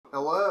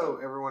Hello,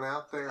 everyone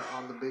out there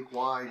on the big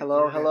wide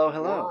Hello.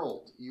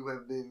 world. You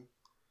have been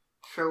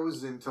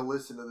chosen to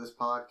listen to this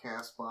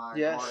podcast by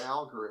Yes. our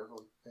algorithm.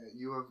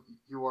 You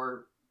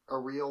are a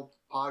real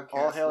podcast.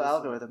 All hail listener.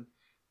 algorithm.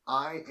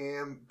 I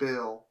am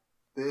Bill.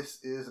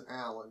 This is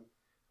Alan.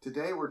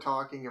 Today we're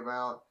talking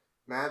about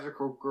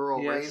Magical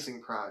Girl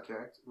Raising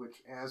Project,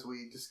 which, as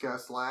we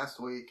discussed last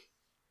week,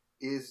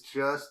 is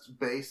just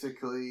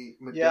basically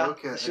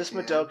Madoka. Yeah, it's just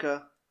again,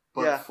 Madoka.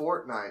 but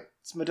Fortnite.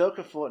 It's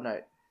Madoka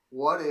Fortnite.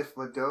 What if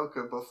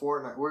Madoka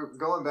before Fortnite? We're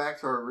going back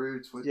to our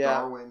roots with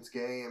Darwin's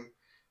game,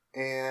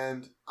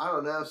 and I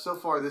don't know. So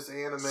far, this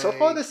anime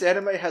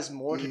has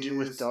more to do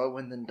with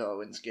Darwin than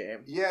Darwin's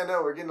game. Yeah,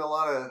 no, we're getting a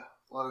lot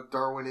of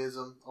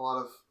Darwinism, a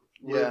lot of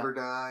live or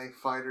die,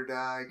 fight or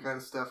die kind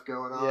of stuff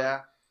going on.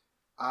 Yeah.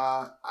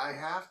 I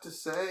have to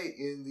say,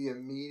 in the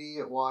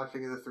immediate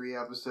watching of the 3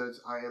 episodes,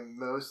 I am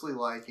mostly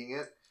liking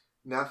it.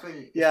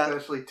 Nothing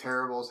especially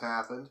terrible has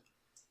happened.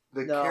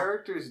 The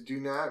characters do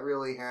not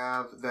really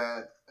have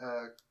that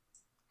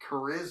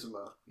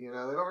charisma. You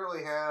know, they don't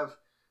really have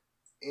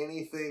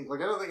anything.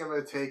 Like, I don't think I'm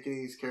going to take any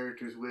of these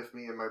characters with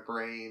me in my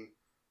brain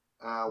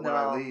when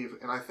I leave.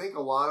 And I think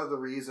a lot of the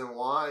reason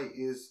why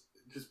is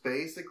just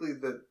basically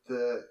that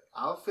the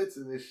outfits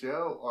in this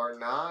show are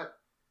not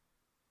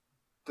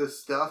the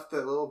stuff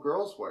that little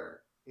girls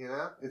wear. You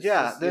know?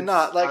 They're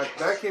not. Like,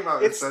 that came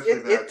out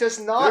especially bad. It does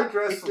not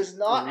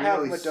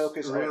have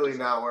Madoka's really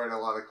not wearing a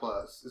lot of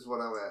clothes, is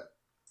what I'm at.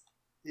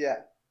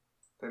 Yeah.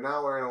 They're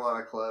not wearing a lot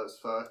of clothes,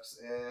 folks,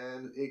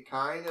 and it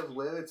kind of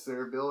limits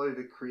their ability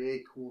to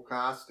create cool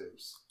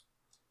costumes.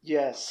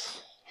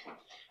 Yes.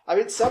 I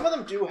mean, some of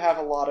them do have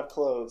a lot of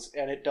clothes,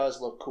 and it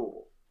does look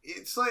cool.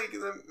 It's like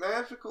the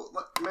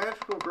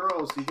magical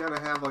girls, you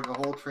gotta have like a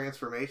whole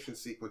transformation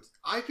sequence.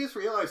 I just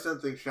realized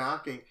something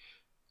shocking.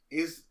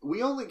 Is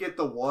we only get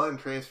the one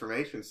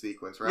transformation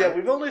sequence, right? Yeah,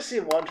 we've only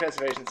seen one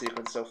transformation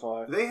sequence so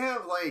far. They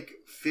have like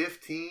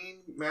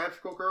 15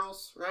 magical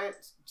girls, right?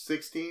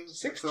 16?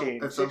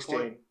 16. At some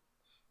point.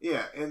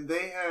 Yeah, and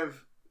they have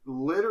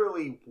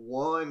literally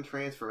one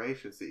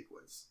transformation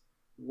sequence.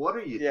 What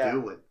are you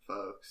doing,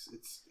 folks?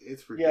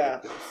 It's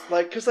ridiculous.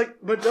 Yeah, because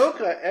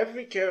Madoka,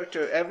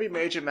 every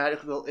major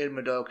magical girl in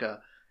Madoka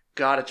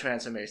got a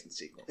transformation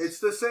sequence. It's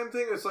the same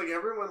thing. It's like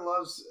everyone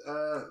loves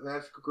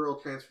magical girl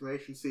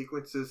transformation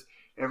sequences.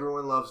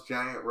 Everyone loves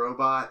giant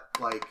robot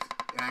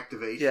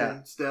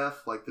activation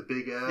stuff, like the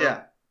Big O.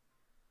 Yeah.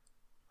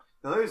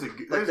 Now there's a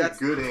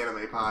good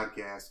anime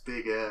podcast,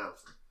 Big O.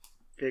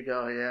 Big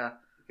O, yeah.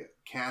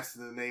 Cast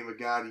in the name of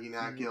God, Ye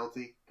Not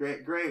Guilty.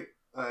 Great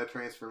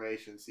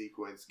transformation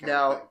sequence.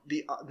 Now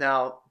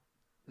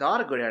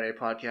not a good anime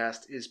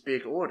podcast is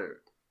Big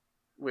Order,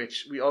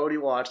 which we already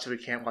watched, so we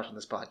can't watch on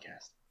this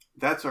podcast.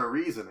 That's our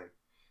reasoning.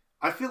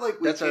 I feel like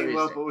we came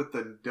up with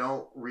the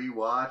don't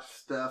rewatch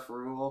stuff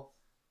rule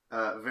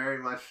very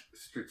much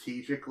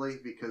strategically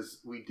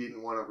because we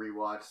didn't want to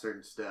rewatch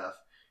certain stuff.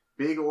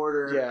 Big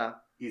Order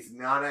is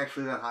not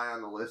actually that high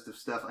on the list of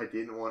stuff I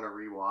didn't want to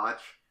rewatch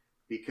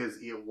because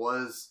it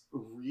was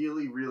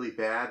really, really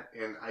bad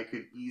and I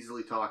could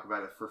easily talk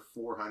about it for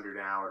 400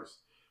 hours.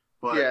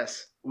 But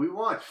we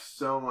watched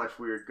so much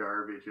weird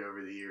garbage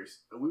over the years.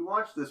 We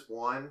watched this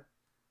one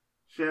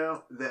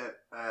show that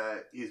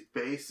is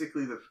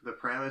basically the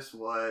premise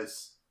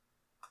was...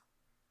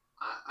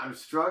 I'm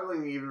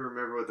struggling to even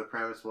remember what the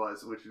premise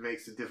was, which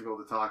makes it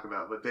difficult to talk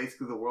about. But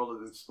basically the world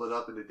had been split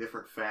up into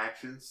different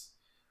factions.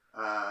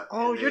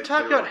 You're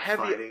talking about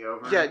Heavy...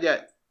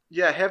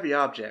 Heavy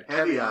Object.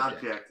 Heavy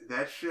Object.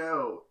 That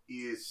show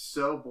is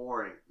so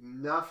boring.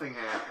 Nothing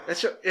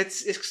happens.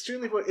 It's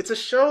extremely boring. It's a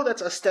show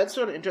that's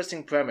ostensibly an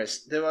interesting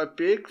premise. There are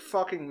big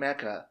fucking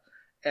mecha,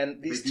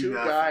 and these two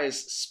guys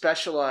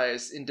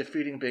specialize in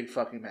defeating big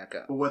fucking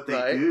mecha. But what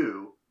they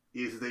do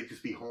is they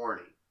just be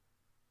horny.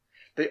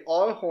 They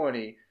are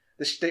horny.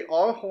 They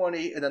are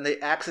horny, and then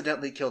they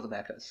accidentally kill the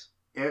mechas.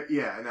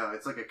 Yeah, I know.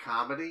 It's like a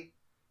comedy,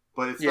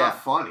 but it's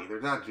not funny.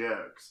 There's not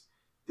jokes.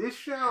 This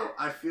show,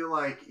 I feel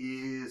like,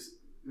 is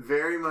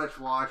very much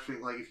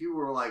watching, like, if you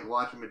were, like,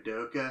 watching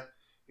Madoka,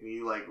 and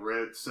you, like,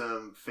 wrote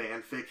some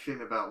fan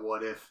fiction about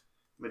what if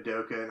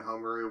Madoka and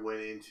Homaru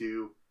went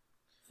into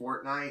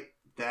Fortnite,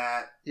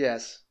 that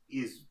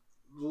is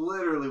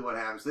literally what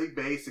happens. They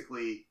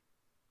basically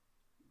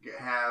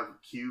have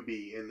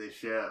QB in this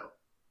show.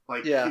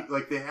 Like,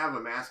 like they have a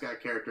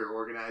mascot character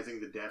organizing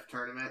the death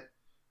tournament.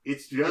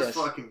 It's just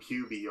fucking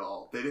QB,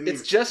 y'all.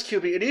 It's just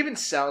QB. It even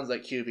sounds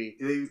like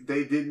QB.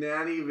 They did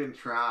not even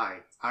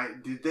try.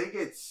 Did they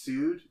get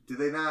sued? Did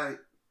they not?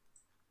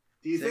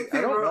 Do you think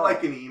they wrote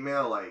like an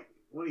email like,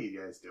 "What are you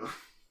guys doing?"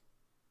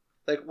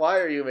 Like, why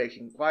are you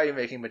making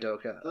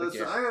Madoka?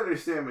 Listen, I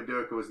understand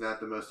Madoka was not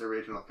the most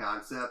original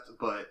concept,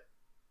 but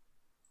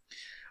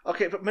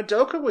okay, but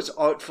Madoka was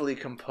artfully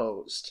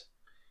composed.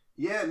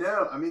 Yeah,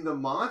 no, I mean the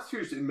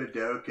monsters in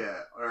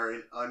Madoka are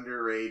an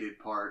underrated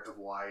part of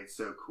why it's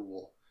so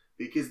cool.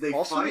 Because they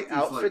also fight the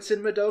outfits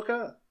in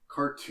Madoka,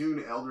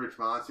 cartoon eldritch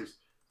monsters.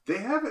 They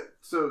haven't.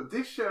 So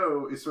this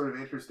show is sort of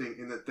interesting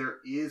in that there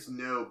is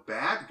no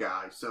bad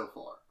guy so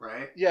far,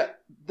 right? Yeah,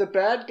 the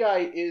bad guy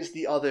is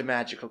the other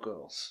magical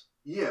girls.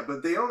 Yeah,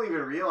 but they don't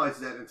even realize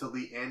that until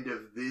the end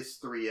of this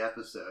 3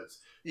 episodes.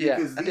 Yeah,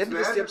 because at the end of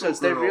this episodes, girls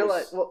they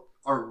realize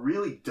are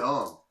really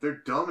dumb.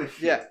 They're dumb as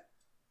shit. Yeah,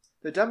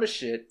 they're dumb as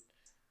shit.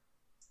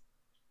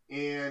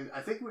 And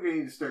I think we're going to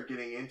need to start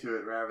getting into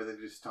it rather than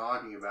just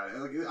talking about it.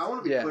 Like, I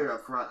want to be clear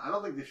up front. I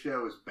don't think the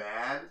show is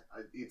bad.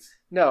 It's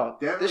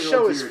this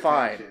show is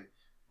fine.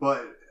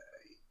 But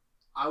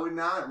I would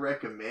not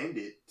recommend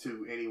it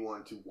to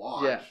anyone to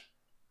watch.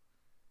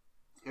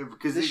 Yeah.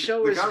 Because this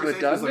show is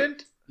redundant.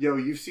 Like, yo,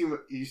 you see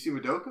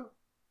Madoka?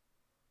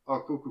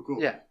 Oh,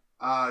 cool. Yeah.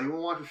 You want to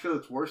watch a show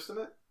that's worse than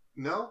it?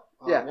 No?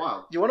 Yeah.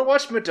 Wow. You want to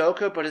watch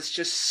Madoka, but it's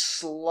just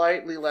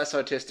slightly less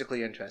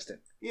artistically interesting.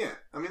 Yeah.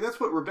 I mean, that's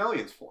what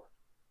Rebellion's for.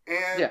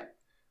 And,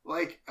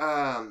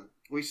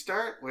 we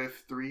start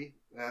with 3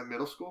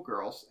 middle school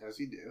girls, as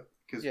you do,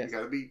 because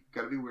we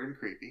gotta be weird and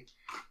creepy.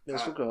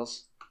 Middle school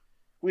girls.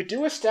 We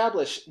do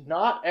establish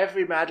not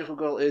every magical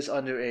girl is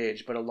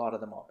underage, but a lot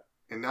of them are.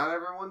 And not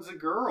everyone's a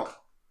girl.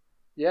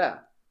 Yeah.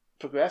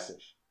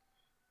 Progressive.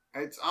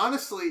 It's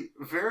honestly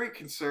very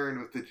concerned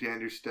with the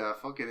gender stuff.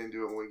 I'll get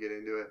into it when we get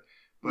into it.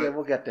 But, yeah,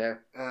 we'll get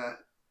there.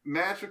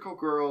 Magical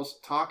girls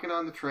talking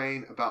on the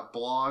train about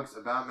blogs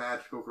about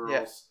magical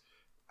girls.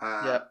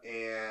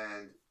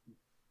 And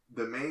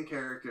the main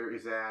character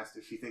is asked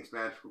if she thinks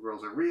magical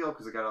girls are real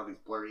because they got all these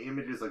blurry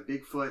images like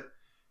Bigfoot.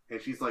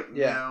 And she's like,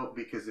 no,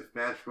 because if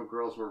magical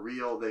girls were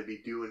real, they'd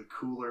be doing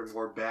cooler,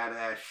 more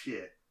badass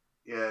shit.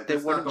 Yeah, they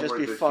wouldn't just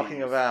be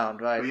fucking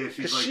around, right?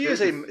 Because she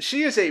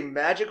is a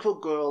magical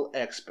girl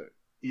expert.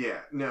 Yeah,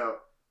 no.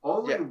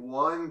 Only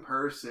one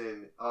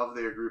person of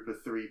their group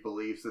of 3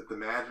 believes that the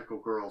magical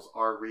girls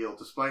are real,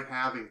 despite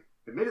having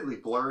admittedly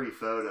blurry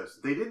photos.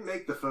 They didn't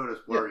make the photos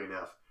blurry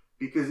enough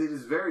because it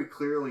is very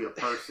clearly a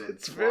person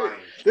flying.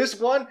 There's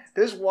one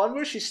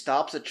where she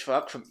stops a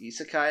truck from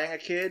isekaiing a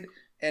kid.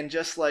 And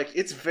just like,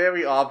 it's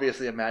very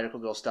obviously a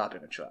magical girl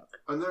stopping a truck.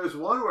 And there's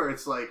one where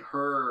it's like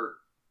her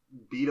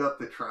beat up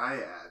the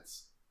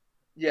triads.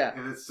 Yeah.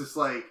 And it's just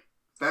like,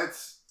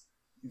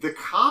 the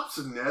cops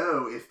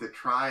know if the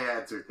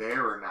triads are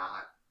there or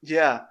not.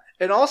 Yeah.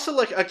 And also,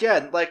 like,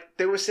 again, like,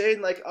 they were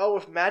saying, like, oh,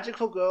 if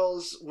magical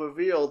girls were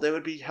real, they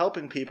would be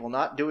helping people,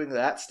 not doing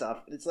that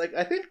stuff. It's like,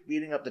 I think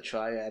beating up the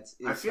triads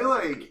is... I feel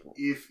like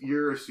if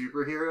you're a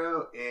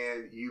superhero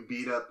and you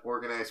beat up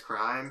organized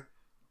crime...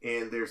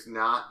 and there's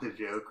not the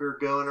Joker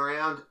going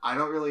around, I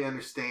don't really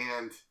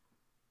understand,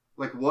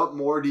 like, what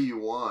more do you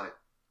want?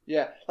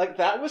 Yeah, like,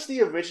 that was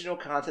the original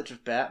concept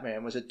of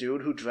Batman, was a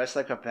dude who dressed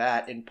like a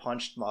bat and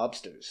punched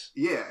mobsters.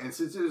 Yeah, and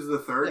since it was the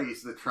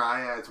 30s, the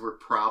triads were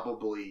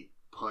probably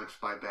punched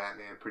by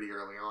Batman pretty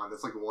early on.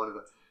 That's, like, one of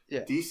the...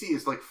 Yeah. DC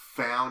is, like,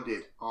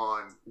 founded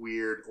on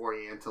weird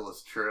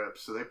Orientalist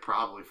tropes, so they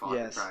probably fought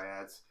the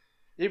triads.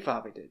 He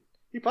probably did.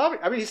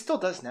 I mean, he still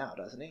does now,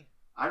 doesn't he?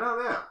 I don't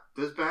know.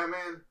 Does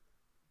Batman...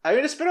 I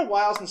mean, it's been a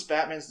while since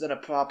Batman's done a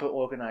proper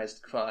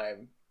organized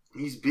crime.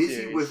 He's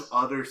busy with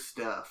other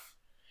stuff.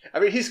 I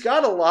mean, he's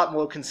got a lot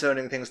more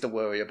concerning things to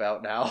worry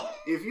about now.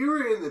 If you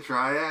were in the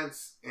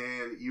triads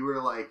and you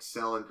were, like,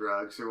 selling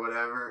drugs or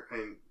whatever,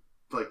 and,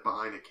 like,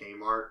 behind a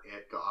Kmart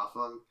at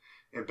Gotham,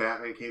 and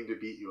Batman came to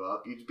beat you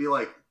up, you'd be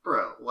like,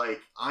 bro, like,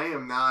 I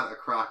am not a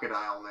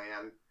crocodile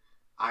man.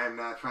 I am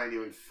not trying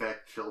to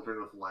infect children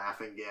with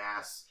laughing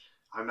gas.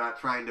 I'm not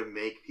trying to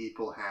make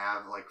people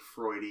have, like,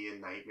 Freudian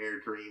nightmare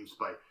dreams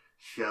by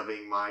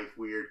shoving my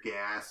weird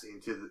gas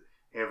into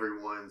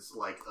everyone's,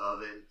 like,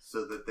 oven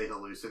so that they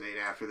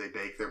hallucinate after they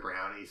bake their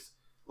brownies.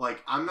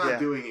 Like, I'm not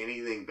doing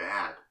anything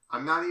bad.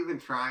 I'm not even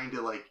trying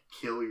to, like,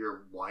 kill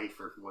your wife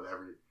or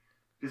whatever.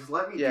 Just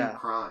let me do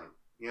crime,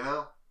 you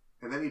know?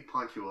 And then he'd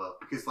punch you up.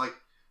 Because, like,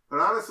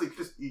 but honestly,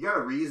 just, you gotta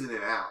reason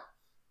it out.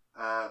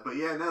 But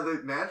yeah, no,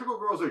 the magical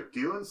girls are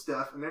doing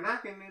stuff, and they're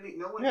not getting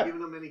no one's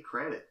giving them any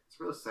credit. It's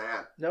real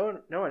sad. No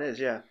one is,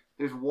 yeah.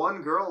 There's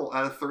one girl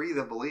out of 3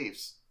 that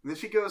believes. And then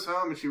she goes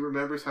home and she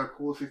remembers how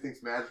cool she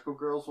thinks magical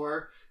girls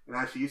were, and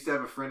how she used to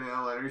have a friend in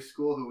elementary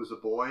school who was a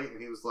boy,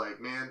 and he was like,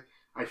 man,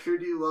 I sure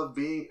do love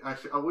being,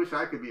 I wish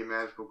I could be a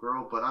magical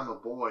girl, but I'm a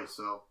boy,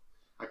 so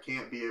I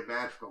can't be a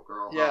magical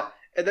girl. Yeah. Huh?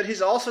 And then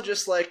he's also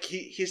just like,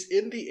 he's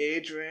in the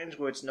age range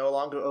where it's no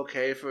longer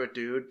okay for a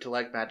dude to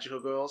like magical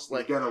girls.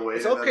 Like,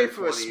 it's okay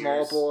for a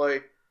small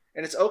boy,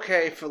 and it's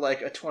okay for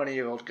like a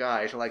 20-year-old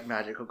guy to like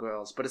magical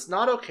girls, but it's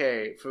not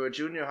okay for a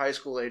junior high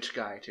school age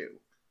guy too.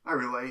 I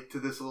relate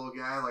to this little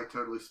guy, like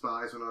Totally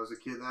Spies when I was a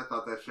kid, and I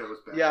thought that show was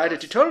bad. Yeah, I did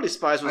too. Totally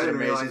Spies was an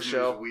amazing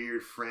show. It was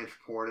weird French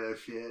porno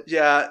shit.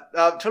 Yeah,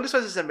 Totally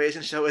Spies is an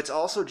amazing show. It's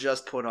also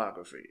just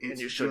pornography, and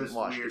you shouldn't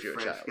watch it if you're a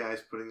child. It's just weird French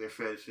guys putting their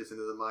fetishes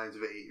into the minds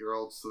of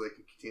 8-year-olds so they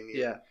can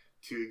continue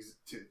to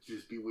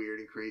just be weird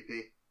and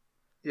creepy.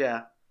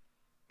 Yeah.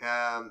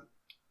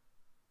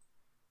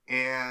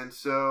 And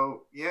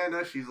so,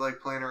 she's like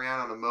playing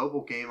around on a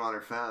mobile game on her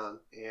phone,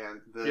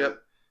 and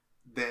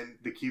then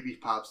the QB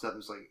pops up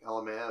and is like,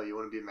 LMAO, you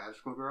want to be a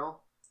magical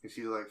girl? And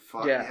she's like,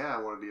 fuck yeah,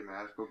 I want to be a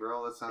magical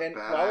girl. That sounds badass.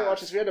 And while we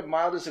watch this, we had a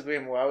mild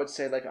disagreement where I would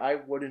say, like, I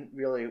wouldn't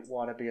really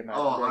want to be a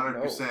magical girl.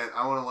 100%. No.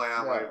 I want to lay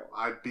out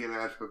I'd be a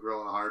magical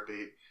girl in a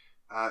heartbeat.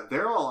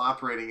 They're all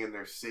operating in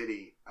their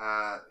city,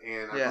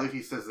 and I believe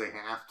he says they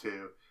have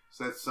to,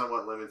 so that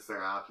somewhat limits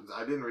their options.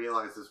 I didn't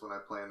realize this when I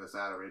planned this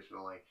out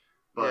originally,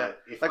 but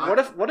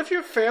what if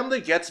your family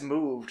gets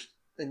moved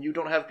and you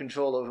don't have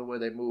control over where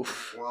they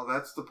move? Well,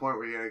 that's the point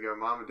where you're gonna go,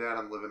 Mom and Dad,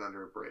 I'm living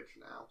under a bridge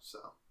now, so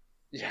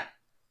yeah.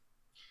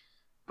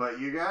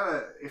 But you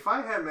gotta, if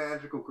I had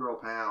magical girl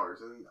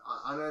powers, and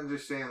I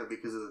understand that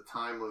because of the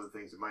time limit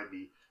things, it might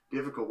be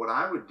difficult. What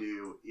I would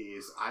do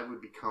is I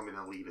would become an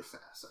elite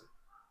assassin.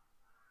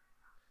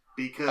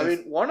 Because I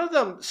mean, one of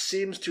them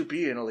seems to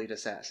be an elite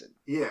assassin.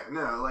 Yeah,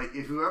 no, like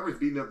if whoever's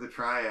beating up the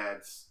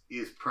triads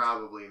is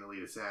probably an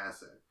elite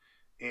assassin,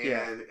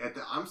 and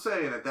I'm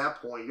saying at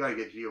that point you got to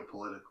get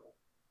geopolitical,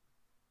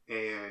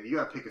 and you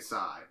got to pick a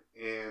side,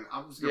 and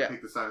I'm just gonna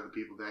pick the side of the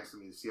people next to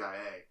me, the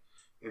CIA,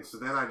 and so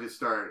then I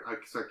start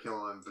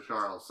killing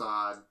Bashar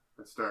al-Assad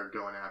and start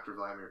going after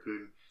Vladimir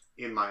Putin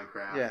in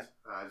Minecraft. Yeah.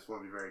 I just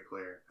want to be very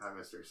clear,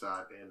 Mr.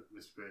 Assad and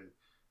Mr. Putin.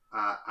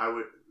 I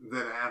would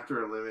then,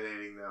 after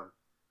eliminating them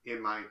in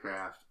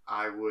Minecraft,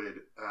 I would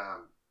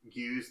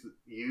use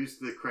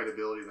the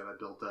credibility that I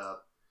built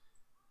up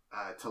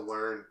to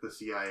learn the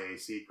CIA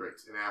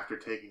secrets, and after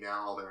taking down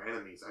all their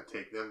enemies, I'd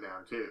take them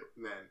down too.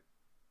 And then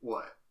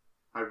what?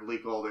 I'd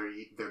leak all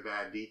their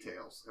bad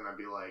details, and I'd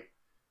be like,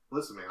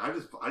 "Listen, man, I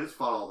just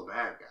fought all the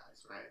bad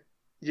guys, right?"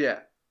 Yeah.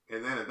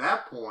 And then at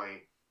that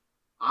point,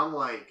 I'm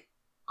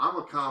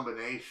a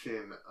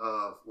combination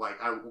of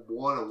I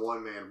won a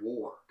one-man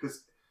war,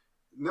 because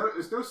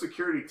there's no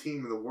security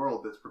team in the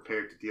world that's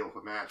prepared to deal with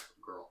a magical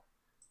girl.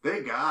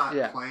 They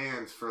got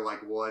plans for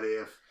what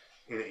if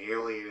an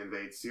alien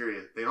invades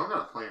Syria. They don't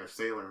got a plan if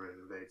Sailor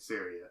Moon invades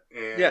Syria.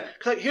 And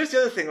cause here's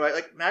the other thing, right?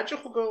 Like,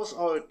 magical girls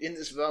are in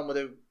this realm where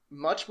they're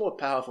much more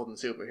powerful than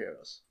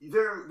superheroes. They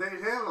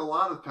have a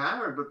lot of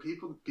power, but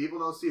people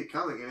don't see it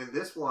coming. And in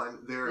this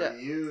one, they're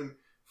immune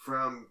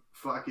from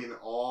fucking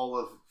all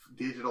of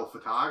digital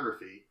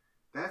photography.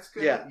 That's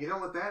good. Yeah. You know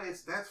what that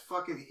is? That's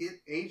fucking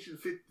Agent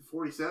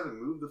 47.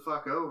 Move the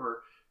fuck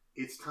over.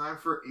 It's time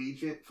for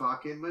Agent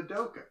fucking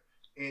Madoka.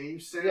 And you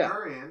send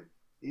her in.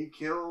 You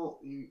kill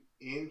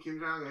in Kim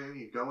Jong-un.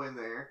 You go in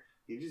there.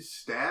 You just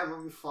stab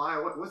him. You fly.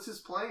 What's his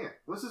plan?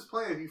 What's his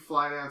plan if you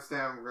fly down,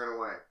 stab him, and run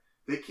away?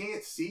 They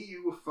can't see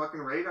you with fucking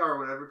radar or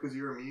whatever because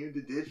you're immune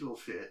to digital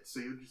shit.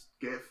 So you just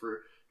get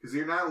because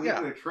you're not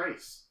leaving a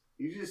trace.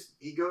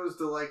 He goes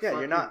to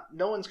you're not.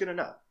 No one's gonna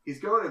know.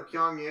 He's going to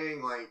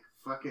Pyongyang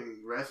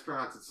fucking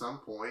restaurants at some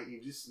point.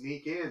 You just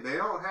sneak in. They're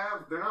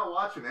not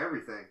watching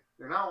everything.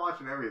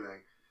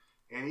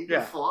 And you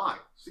just fly.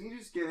 So you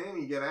just get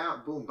in, you get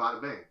out, boom,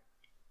 bada bing.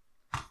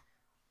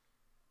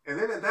 And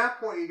then at that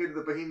point you get to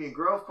the Bohemian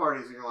Grove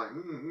parties and you're like,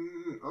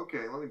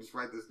 okay, let me just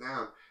write this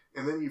down.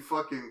 And then you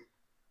fucking,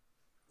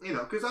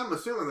 because I'm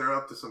assuming they're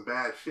up to some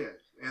bad shit.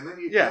 And then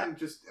then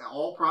just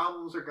all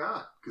problems are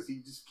gone. Because he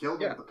just killed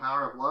them with the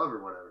power of love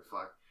or whatever the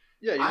fuck.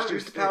 Yeah, you just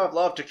use the power of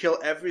love to kill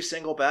every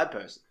single bad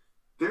person.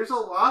 There's a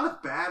lot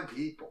of bad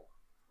people.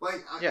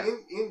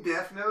 In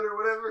Death Note or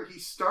whatever, he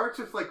starts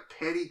with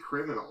petty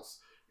criminals.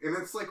 And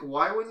it's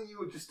why wouldn't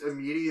you just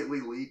immediately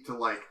lead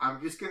to I'm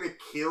just gonna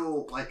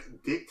kill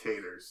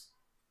dictators?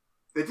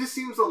 It just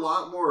seems a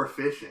lot more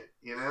efficient,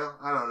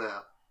 I don't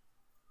know.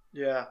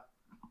 Yeah.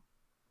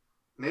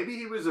 Maybe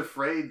he was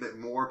afraid that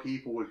more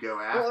people would go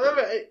after him.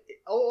 Remember,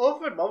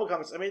 over in Marvel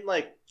Comics, I mean,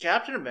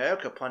 Captain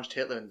America punched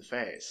Hitler in the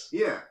face.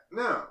 Yeah,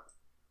 no.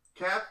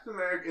 Captain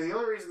America, and the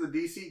only reason the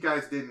DC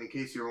guys didn't, in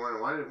case you were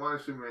wondering, why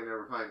did Superman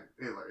never fight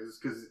Hitler? Is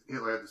because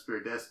Hitler had the Spear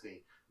of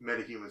Destiny.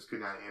 Metahumans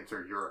could not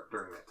enter Europe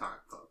during that time,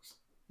 folks.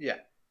 Yeah,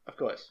 of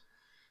course.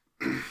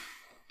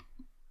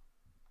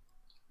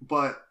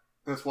 But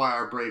that's why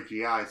our brave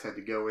GIs had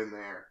to go in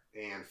there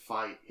and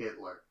fight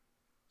Hitler.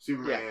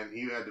 Superman,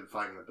 he had to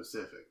fight in the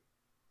Pacific.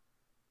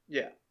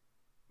 Yeah.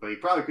 But he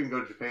probably couldn't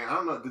go to Japan. I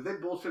don't know. Did they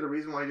bullshit a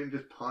reason why he didn't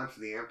just punch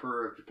the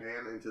Emperor of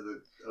Japan into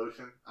the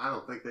ocean? I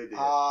don't think they did.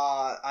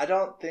 I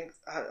don't think...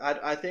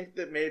 I think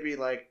that maybe,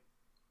 I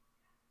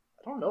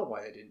don't know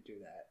why they didn't do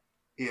that.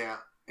 Yeah.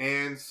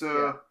 And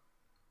so...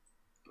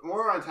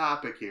 More on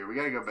topic here. We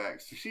gotta go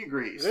back. So she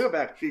agrees. We go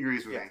back. She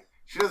agrees with me.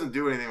 She doesn't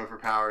do anything with her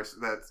powers.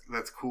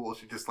 That's cool.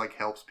 She just,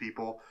 helps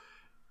people.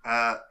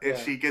 And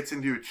she gets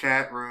into a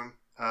chat room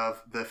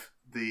of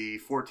the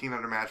 14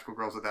 other magical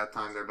girls at that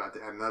time. They're about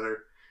to add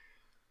another...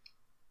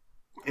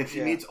 And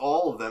she meets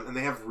all of them, and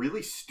they have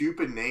really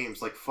stupid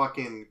names, like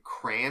fucking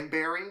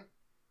Cranberry.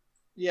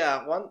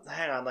 Yeah,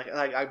 hang on,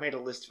 I made a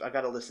list. I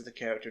got a list of the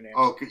character names.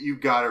 Oh, you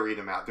gotta read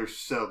them out. They're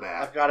so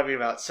bad. I've got to read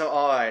them out. So,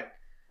 all right.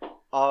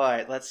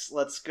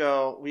 Let's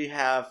go. We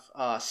have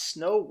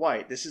Snow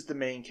White. This is the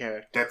main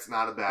character. That's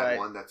not a bad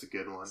one. That's a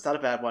good one. It's not a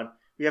bad one.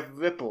 We have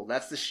Ripple.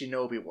 That's the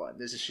Shinobi one.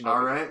 This is Shinobi.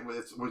 All right.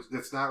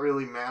 It's not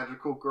really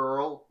magical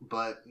girl,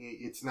 but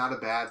it's not a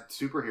bad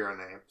superhero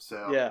name.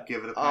 So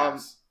give it a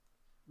pass.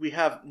 We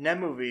have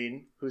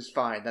Nemurine, who's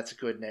fine. That's a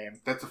good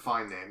name. That's a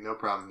fine name. No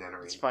problem,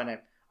 Nemurine. It's a fine name.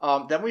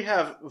 Then we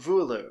have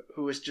Ruler,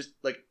 who is just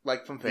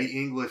like from Fate. The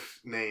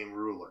English name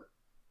Ruler.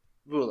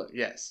 Ruler,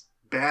 yes.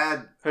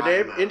 Bad. Her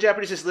name in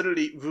Japanese is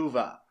literally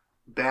Ruva.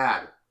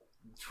 Bad.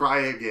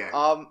 Try again.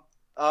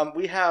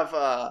 We have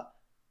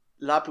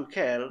La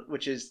Pucelle,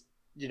 which is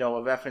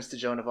a reference to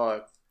Joan of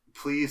Arc.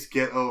 Please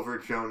get over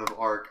Joan of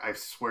Arc. I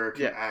swear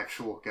to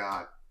actual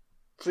God.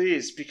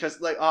 Please, because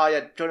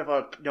Joan of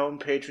Arc, known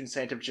patron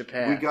saint of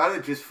Japan. We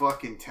gotta just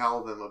fucking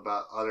tell them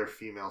about other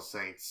female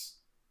saints.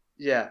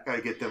 Yeah.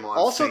 Gotta get them on.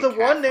 Also, Saint the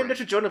Catherine. one named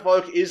after Joan of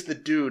Arc is the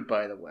dude,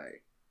 by the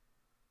way.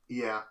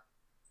 Yeah.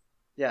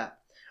 Yeah.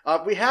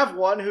 We have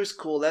one who's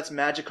cool. That's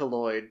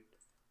Magicaloid,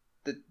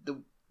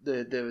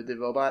 the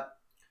robot.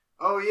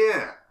 Oh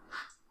yeah.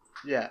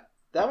 Yeah,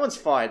 that one's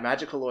fine.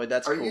 Magicaloid.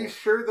 That's cool. Are you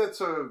sure that's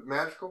a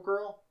magical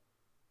girl?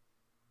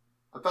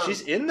 I thought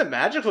she's in the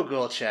magical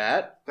girl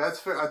chat. That's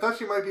fair. I thought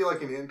she might be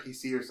like an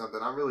NPC or something.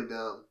 I'm really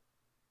dumb.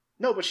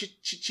 No, but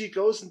she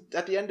goes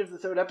at the end of the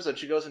third episode.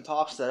 She goes and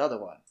talks to that other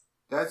one.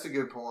 That's a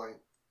good point.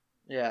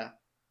 Yeah.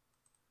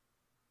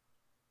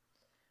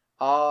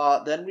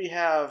 Then we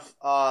have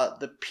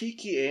the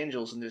Peaky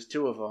Angels, and there's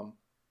two of them,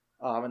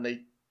 and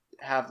they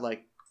have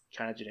like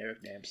kind of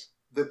generic names.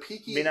 The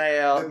Peaky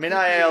Minael and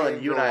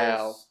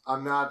Unael.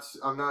 I'm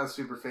not a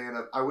super fan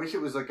of. I wish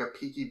it was like a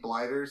Peaky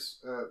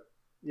Blinders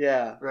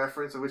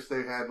reference. I wish they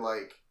had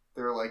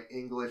they were like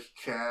English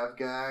chav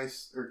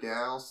guys or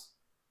gals.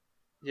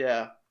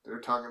 Yeah.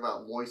 They're talking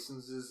about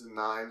licenses and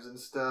knives and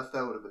stuff.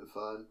 That would have been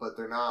fun, but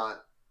they're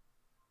not.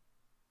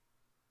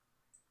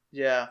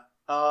 Yeah.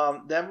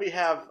 Then we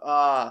have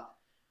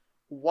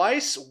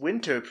Weiss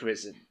Winter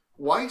Prison.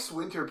 Weiss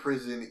Winter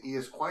Prison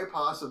is quite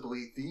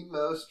possibly the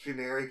most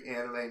generic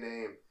anime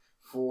name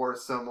for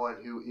someone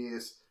who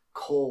is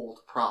cold,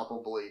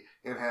 probably,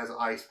 and has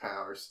ice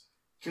powers.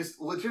 Just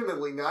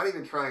legitimately not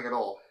even trying at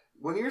all.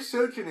 When you're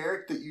so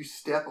generic that you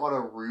step on a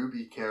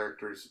Ruby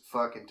character's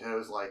fucking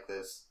toes like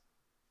this,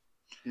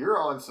 you're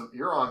on some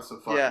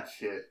fucking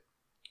shit.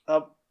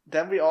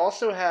 Then we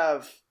also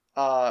have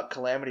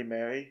Calamity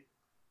Mary.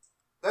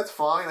 That's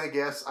fine, I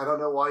guess. I don't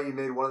know why you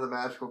made one of the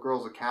magical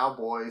girls a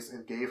cowboys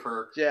and gave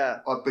her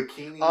a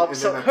bikini. And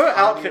so then her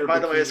outfit, by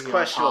the way, is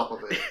questionable.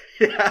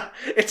 Yeah,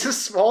 it's a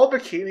small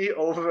bikini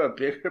over a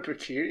bigger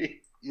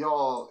bikini.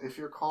 Y'all, if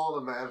you're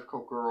calling them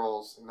magical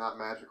girls and not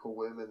magical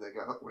women, they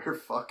gotta wear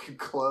fucking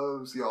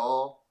clothes,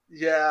 y'all.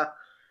 Yeah.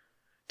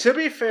 To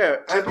be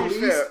fair, to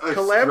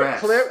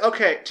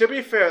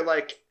be fair,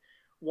 like,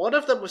 one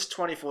of them was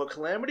 24.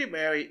 Calamity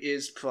Mary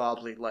is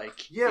probably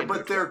like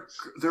but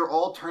they're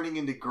all turning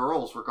into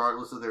girls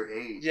regardless of their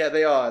age. Yeah,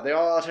 they are. They're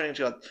all turning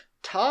into girls.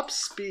 Top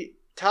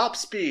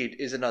Speed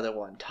is another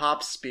one.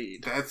 Top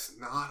Speed. That's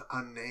not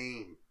a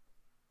name.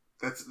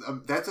 That's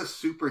a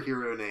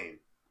superhero name.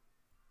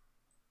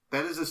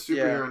 That is a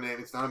superhero name.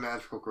 It's not a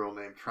magical girl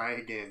name. Try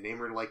again. Name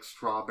her like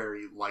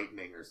Strawberry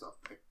Lightning or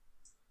something.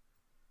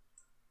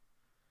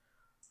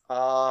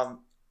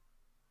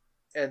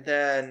 And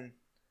then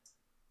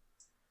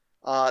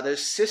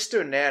there's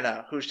Sister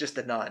Nana, who's just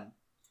a nun.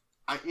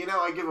 I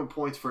give them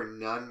points for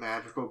nun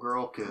magical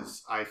girl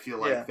because I feel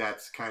like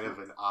that's kind of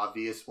an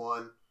obvious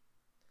one.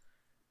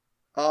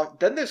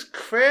 Then there's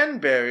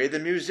Cranberry, the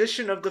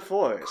musician of the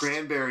forest.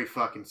 Cranberry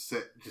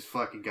just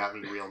fucking got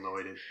me real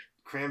annoyed.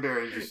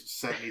 Cranberry just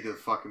sent me to the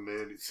fucking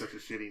moon. It's such a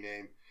shitty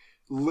name.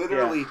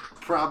 Literally,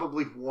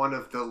 probably one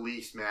of the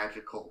least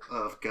magical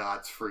of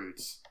God's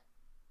fruits.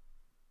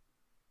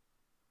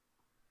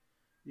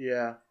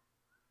 Yeah.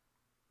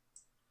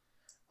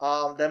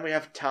 Then we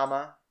have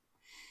Tama,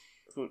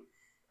 who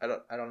I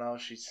don't know.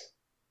 She's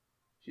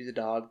a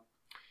dog.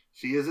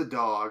 She is a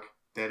dog.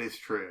 That is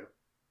true.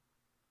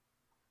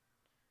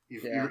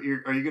 Are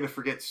you going to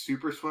forget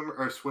Super Swimmer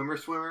or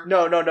Swimmer?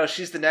 No.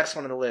 She's the next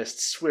one on the list.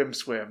 Swim.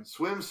 Swim.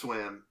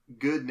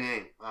 Good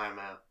name,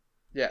 IMO.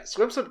 Yeah,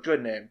 Swim.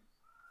 Good name.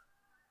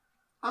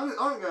 I'm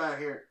going out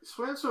here.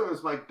 Swim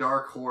is my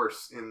dark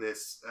horse in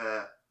this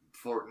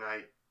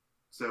Fortnite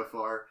so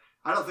far.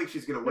 I don't think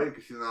she's going to win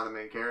because she's not a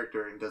main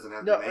character and doesn't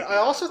have to make it. I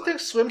also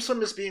think Swim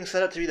is being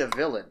set up to be the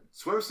villain.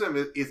 Swim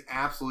is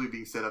absolutely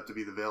being set up to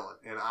be the villain,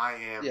 and I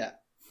am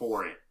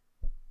for it.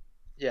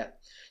 Yeah.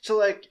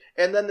 So,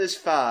 and then there's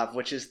Fav,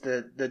 which is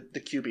the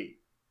QB.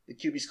 The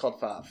QB's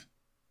called Fav.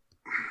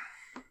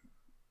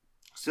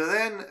 So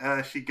then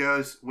she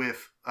goes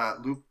with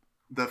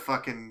the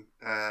fucking,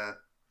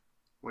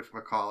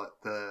 whatchamacallit,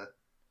 the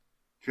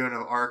Joan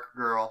of Arc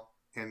girl.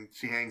 And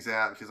she hangs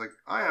out, and she's like,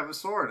 "I have a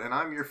sword, and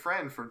I'm your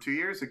friend from 2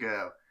 years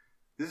ago."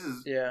 This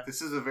is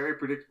a very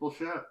predictable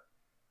show.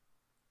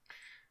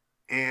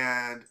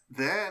 And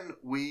then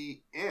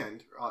we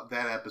end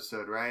that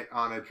episode, right,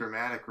 on a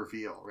dramatic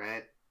reveal,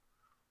 right?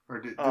 Or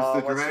does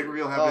the dramatic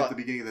reveal happen at the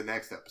beginning of the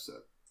next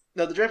episode?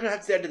 No, the dramatic reveal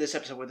happens at the end of this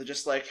episode, where they're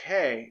just like,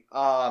 "Hey,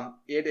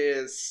 it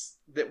is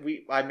that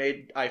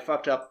I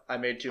fucked up. I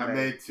made too many. I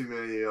made too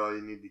many. Oh,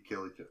 you need to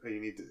kill each other.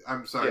 You need to.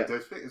 I'm sorry. Yeah.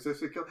 Is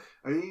this a kill?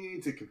 I mean, you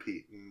need to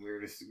compete, and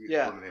we're just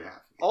eliminate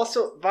half.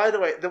 Also, by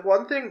the way, the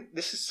one thing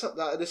this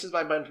is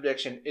my main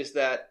prediction is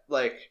that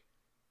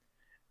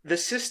the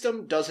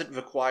system doesn't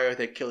require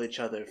they kill each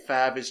other.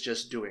 Fav is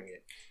just doing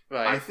it.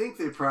 Right. I think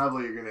they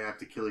probably are going to have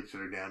to kill each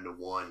other down to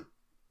one.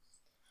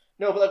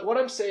 No, but like what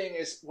I'm saying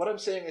is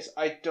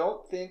I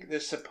don't think they're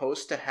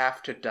supposed to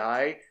have to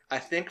die. I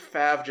think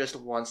Fav just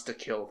wants to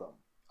kill them.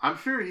 I'm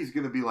sure he's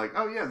going to be like,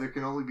 oh yeah, there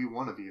can only be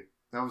one of you.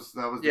 That was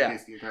the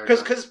case the entire time.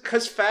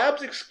 Because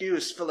Fab's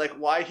excuse for like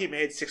why he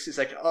made 60 is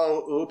like,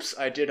 oh, oops,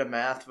 I did a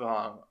math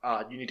wrong.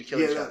 You need to kill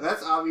each other. Yeah,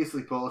 that's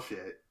obviously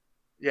bullshit.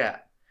 Yeah.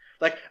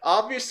 Like,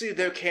 obviously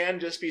there can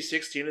just be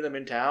 16 of them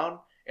in town,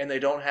 and they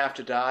don't have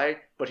to die,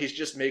 but he's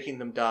just making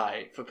them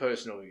die for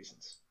personal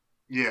reasons.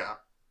 Yeah.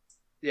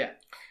 Yeah.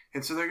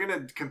 And so they're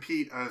going to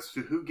compete as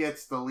to who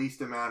gets the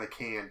least amount of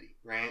candy,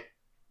 right?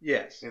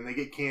 Yes. And they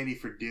get candy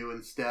for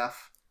doing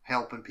stuff,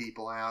 helping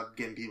people out,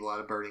 getting people out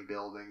of burning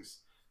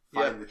buildings,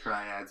 fighting the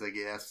triads, I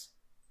guess.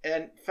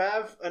 And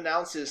Fav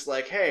announces,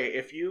 like, hey,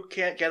 if you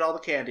can't get all the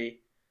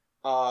candy,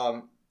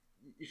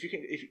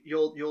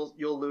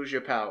 you'll lose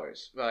your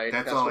powers, right?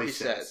 That's all he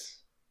says.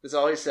 That's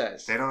all he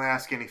says. They don't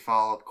ask any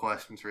follow-up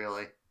questions,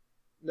 really.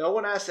 No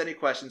one asks any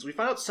questions. We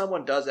find out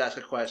someone does ask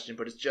a question,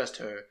 but it's just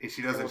her. And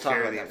she doesn't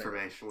share the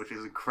information, which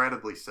is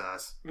incredibly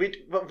sus.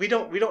 But we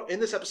don't. In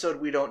this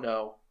episode, we don't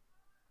know.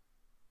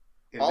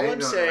 And all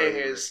I'm saying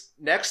is,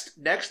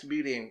 next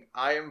meeting,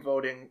 I am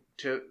voting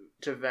to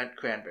vent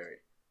Cranberry.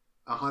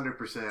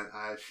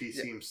 100%. She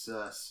seems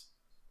sus.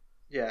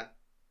 Yeah.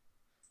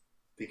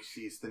 I think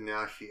she's the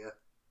nausea.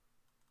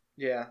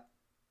 Yeah.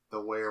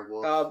 The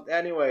werewolf.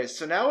 Anyway,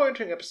 so now we're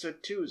entering episode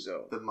 2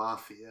 zone. The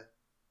mafia.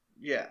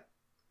 Yeah.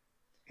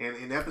 And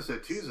in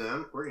episode 2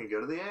 zone, we're going to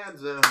go to the ad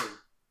zone.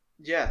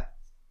 Yeah.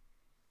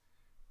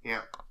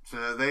 Yeah.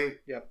 So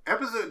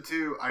episode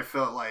 2, I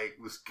felt like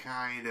was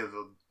kind of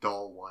a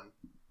dull one.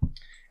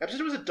 Episode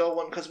 2 was a dull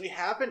one because we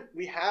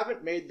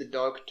haven't made the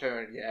dark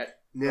turn yet.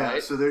 Yeah.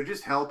 Right? So they're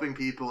just helping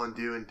people and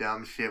doing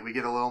dumb shit. We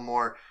get a little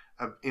more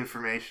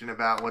information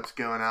about what's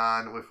going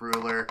on with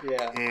Ruler.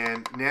 Yeah.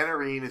 And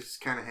Nanarine is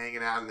just kind of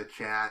hanging out in the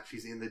chat.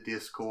 She's in the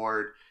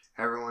Discord.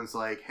 Everyone's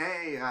like,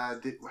 hey,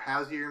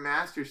 how's your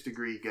master's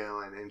degree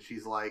going? And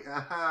she's like,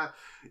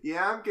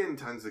 yeah, I'm getting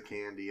tons of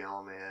candy,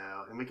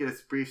 LMAO. And we get a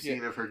brief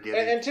scene of her getting...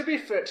 And to be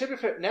fair,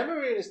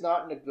 Nanarine is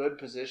not in a good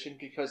position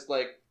because,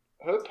 like,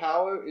 her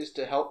power is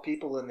to help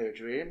people in their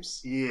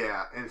dreams.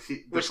 Yeah, and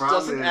which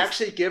doesn't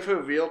actually give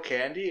her real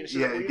candy. And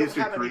she's like, well, you don't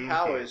have any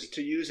powers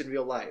to use in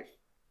real life.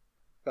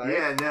 Right?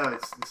 Yeah, no,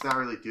 it's not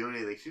really doing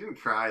anything. She didn't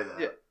try that.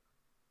 Yeah.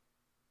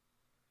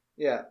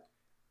 Yeah.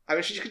 I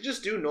mean, she could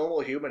just do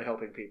normal human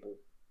helping people.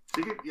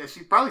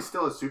 She probably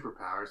still has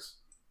superpowers.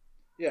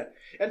 Yeah.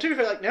 And to be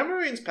fair, like,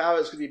 Nemarine's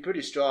powers could be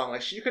pretty strong.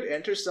 Like, she could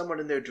enter someone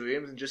in their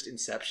dreams and just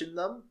inception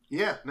them.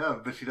 Yeah,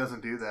 no, but she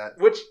doesn't do that.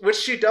 Which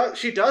she does.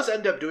 She does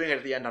end up doing it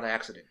at the end on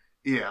accident.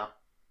 Yeah.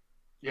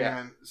 Yeah.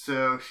 And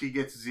so she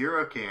gets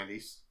 0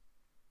 candies.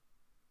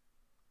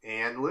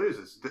 And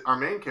loses. Our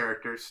main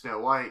character, Snow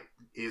White,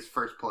 is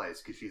first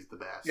place because she's the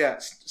best. Yeah,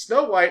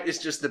 Snow White is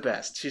just the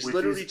best. She's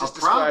literally just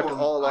described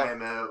all along.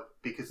 IMO,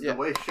 because the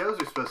way shows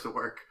are supposed to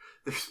work,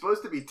 there's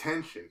supposed to be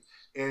tension.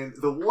 And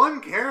the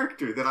one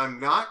character that I'm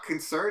not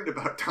concerned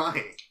about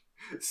dying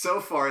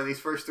so far in these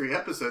first 3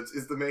 episodes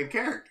is the main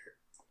character.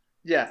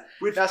 Yeah.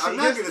 Which now, I'm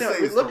not going to say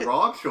is the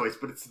wrong choice,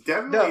 but it's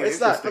definitely an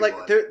interesting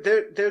one.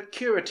 They're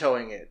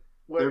Kiritoing it.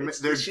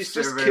 She's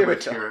just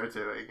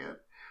Kiritoing it.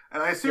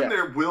 And I assume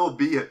there will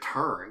be a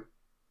turn.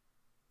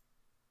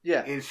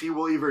 Yeah. And she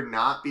will either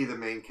not be the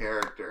main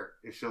character,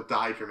 and she'll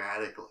die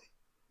dramatically.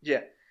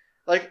 Yeah.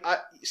 Like,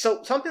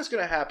 so something's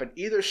going to happen.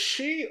 Either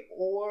she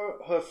or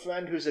her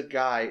friend who's a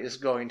guy is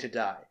going to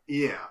die.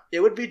 Yeah.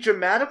 It would be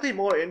dramatically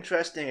more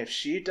interesting if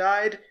she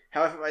died.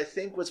 However, I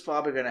think what's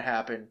probably going to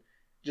happen,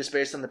 just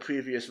based on the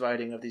previous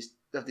writing of these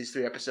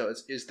 3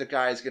 episodes, is the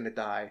guy's going to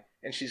die,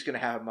 and she's going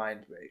to have a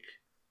mind break.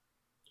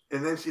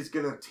 And then she's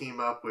going to team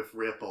up with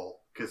Ripple.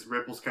 Because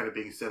Ripple's kind of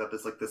being set up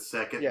as like the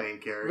second main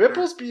character.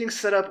 Ripple's being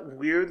set up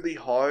weirdly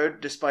hard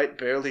despite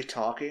barely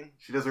talking.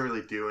 She doesn't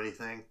really do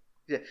anything.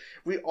 Yeah.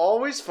 We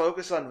always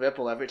focus on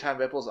Ripple every time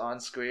Ripple's on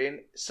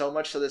screen, so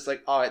much so that it's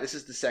like, alright, this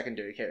is the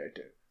secondary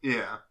character.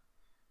 Yeah.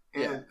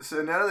 And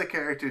so none of the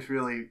characters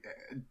really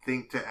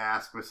think to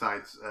ask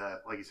besides,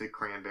 like you said,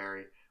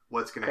 Cranberry,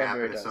 what's going to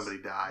happen if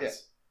somebody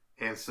dies.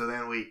 Yeah. And so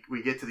then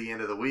we get to the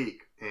end of the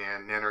week,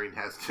 and Nanarine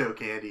has no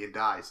candy and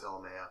dies,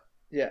 LMAO.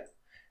 Yeah.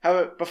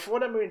 However, before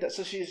Nanarine does,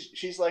 so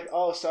she's like,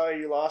 oh, sorry,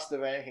 you lost the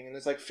ranking, and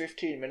there's like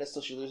 15 minutes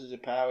till she loses her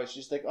power.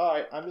 She's like,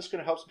 alright, I'm just going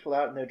to help some people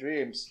out in their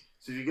dreams.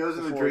 So she goes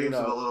in the dreams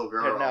of a little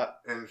girl,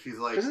 and she's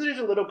like... She's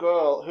a little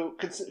girl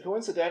who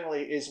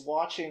incidentally is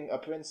watching a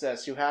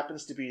princess who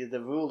happens to be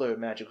the ruler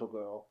magical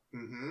girl.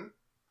 Mm-hmm.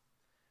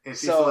 And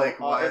she's like,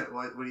 what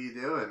are you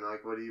doing?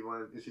 Like, what do you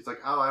want? And she's like,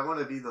 oh, I want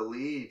to be the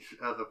liege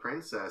of a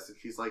princess. And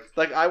she's like,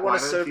 I want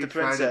to serve the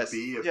princess. Try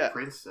to be a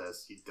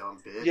princess, you dumb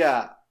bitch.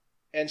 Yeah.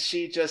 And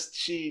she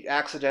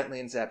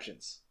accidentally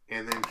inceptions.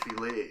 And then she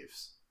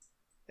leaves.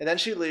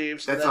 That's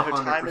and then her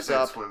time is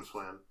up.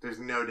 Swim. There's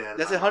no doubt.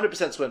 That's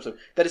 100% swim.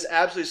 That is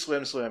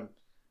absolutely swim.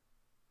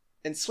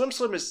 And Swim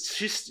Swim is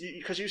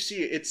because you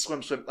see it's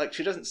Swim Swim. Like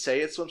she doesn't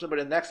say it's Swim Swim, but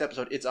in the next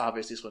episode, it's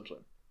obviously Swim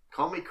Swim.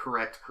 Call me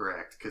correct,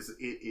 because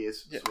it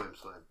is Swim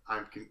Swim.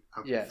 I'm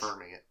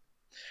confirming it.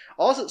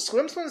 Also,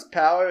 Swim Swim's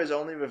power is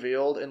only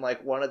revealed in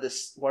like one of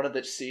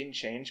the scene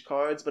change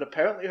cards, but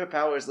apparently her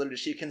power is literally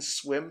she can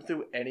swim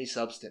through any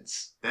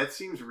substance. That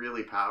seems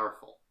really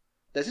powerful.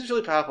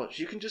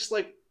 She can just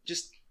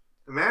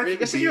imagine. I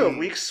guess if you're a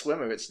weak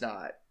swimmer, it's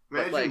not.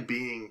 Imagine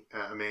being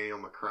Emmanuel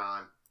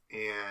Macron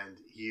and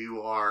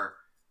you are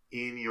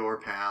in your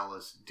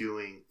palace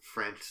doing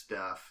French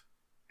stuff,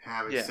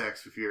 having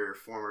sex with your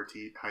former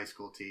high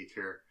school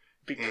teacher,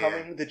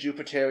 becoming the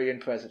Jupiterian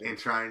president, and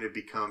trying to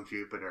become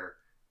Jupiter.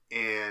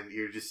 And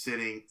you're just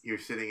sitting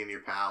in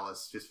your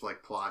palace, just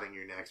like plotting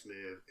your next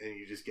move, and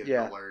you just get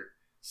an alert.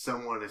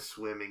 Someone is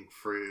swimming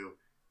through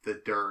the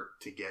dirt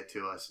to get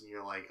to us, and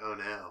you're like, oh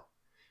no,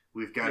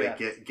 we've got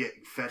to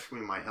fetch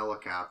me my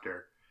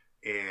helicopter.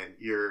 And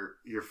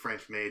your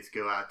French mates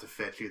go out to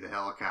fetch you the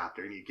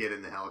helicopter, and you get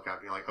in the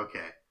helicopter, and you're like,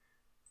 okay,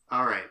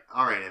 all right,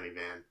 Emmy,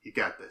 man, you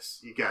got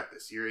this.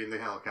 You're in the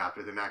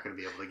helicopter. They're not going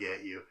to be able to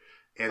get you.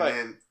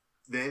 And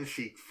then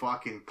she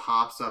fucking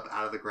pops up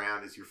out of the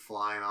ground as you're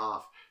flying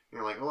off. And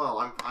you're like, well,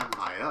 I'm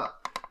high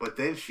up. But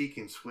then she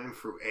can swim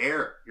through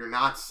air. You're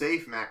not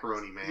safe,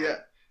 Macaroni Man. Yeah.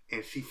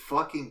 And she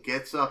fucking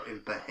gets up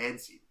and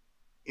beheads you.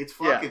 It's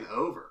fucking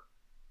over.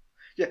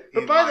 Yeah,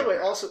 but by the way,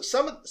 also,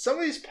 some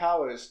of these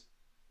powers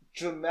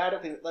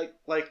dramatically,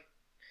 like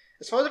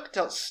as far as I can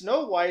tell,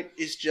 Snow White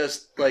is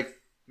just like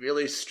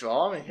really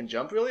strong and can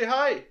jump really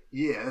high.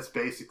 Yeah, that's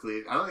basically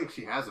it. I don't think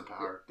she has a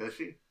power, does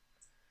she?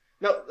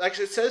 No,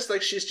 actually, it says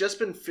like she's just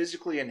been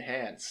physically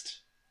enhanced.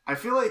 I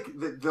feel like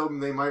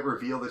they might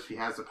reveal that she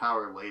has a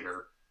power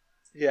later.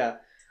 Yeah.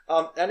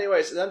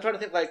 Anyways, I'm trying to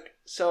think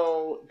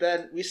so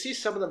then we see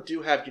some of them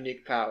do have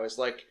unique powers.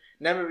 Like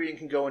Nemarine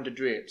can go into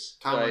dreams.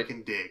 Tama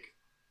can dig.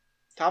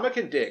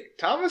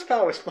 Tama's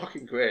power is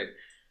fucking great.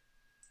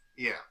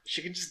 Yeah.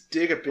 She can just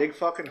dig a big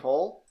fucking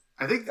hole.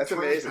 I think the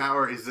twins'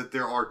 power is that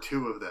there are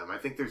two of them. I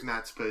think there's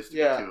not supposed to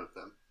be two of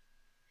them.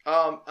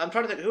 I'm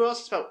trying to think, who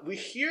else is power? We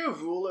hear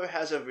Ruler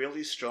has a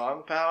really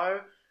strong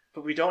power,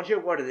 but we don't hear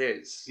what it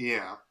is.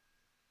 Yeah.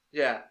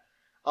 Yeah.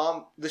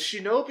 The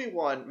Shinobi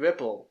one,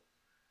 Ripple,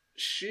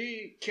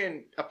 she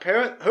can...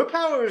 her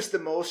power is the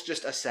most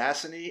just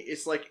assassin-y.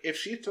 It's like, if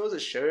she throws a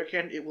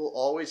shuriken, it will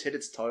always hit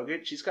its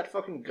target. She's got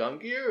fucking gun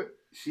gear.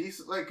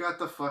 She's, like, got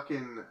the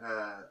fucking,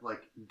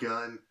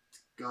 gun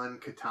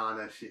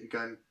katana shit,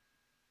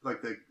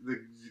 like the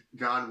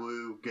John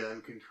Woo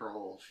gun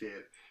control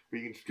shit,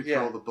 where you can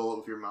control the bullet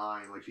with your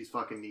mind. Like, she's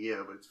fucking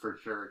Neo, but it's for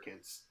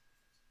shurikens.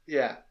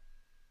 Yeah.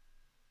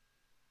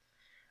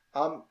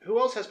 Who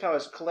else has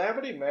powers?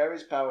 Calamity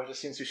Mary's power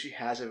just seems like she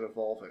has a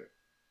revolver.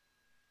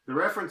 The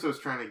reference I was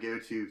trying to go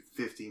to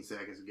 15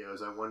 seconds ago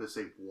is I wanted to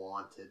say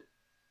wanted.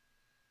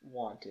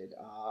 Wanted,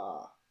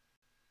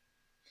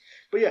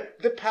 But yeah,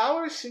 the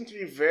powers seem to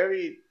be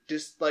very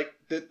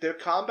their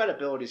combat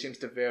ability seems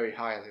to vary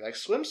highly. Like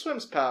Swim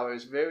Swim's power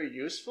is very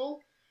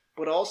useful,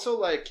 but also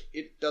like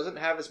it doesn't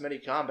have as many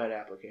combat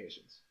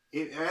applications.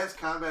 It has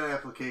combat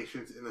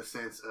applications in the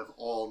sense of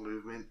all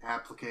movement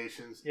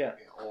applications,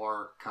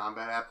 or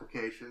combat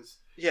applications.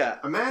 Yeah,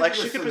 imagine like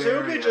she could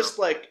presumably just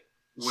like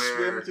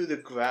swim through the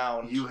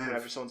ground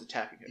whenever someone's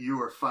attacking her.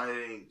 You are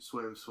fighting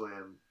Swim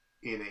Swim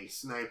in a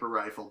sniper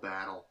rifle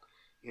battle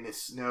in a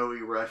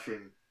snowy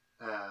Russian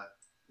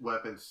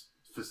weapons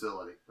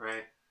facility,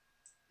 right?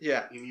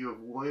 Yeah. And you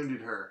have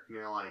wounded her, and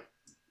you're like,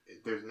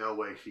 there's no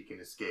way she can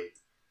escape.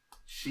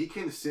 She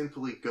can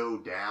simply go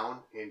down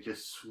and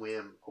just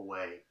swim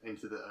away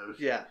into the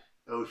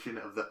ocean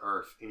of the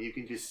earth. And you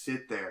can just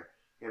sit there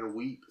and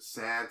weep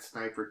sad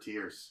sniper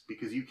tears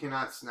because you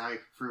cannot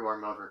snipe through our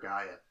mother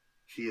Gaia.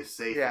 She is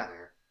safe in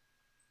there.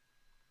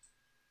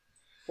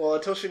 Well,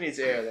 until she needs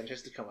air, then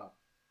just to come up.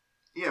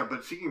 Yeah,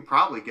 but she can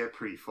probably get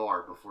pretty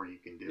far before you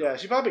can do it. Yeah,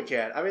 she probably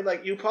can. I mean,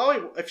 like,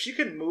 if she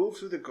can move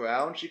through the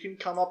ground, she can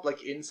come up,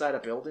 like, inside a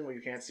building where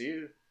you can't see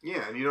you.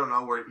 Yeah, and you're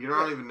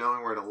not even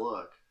knowing where to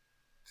look.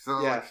 It's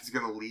not like she's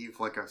going to leave,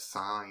 like, a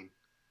sign.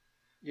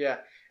 Yeah.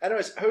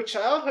 Anyways, her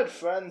childhood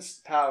friend's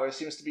power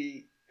seems to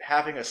be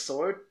having a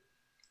sword.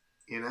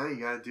 You know, you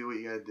gotta do what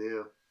you gotta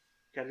do.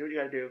 Gotta do what you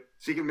gotta do.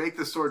 She can make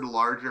the sword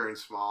larger and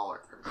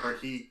smaller.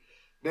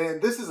 Man,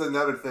 this is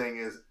another thing,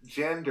 is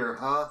gender,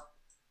 huh?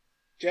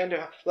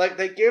 Gender. Like,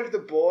 they give the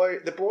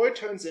boy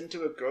turns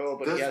into a girl,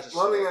 but he has a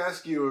sword. Let me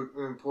ask you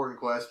an important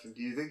question.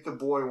 Do you think the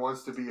boy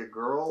wants to be a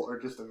girl or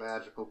just a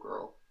magical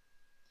girl?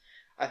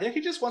 I think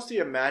he just wants to be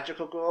a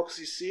magical girl because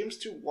he seems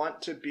to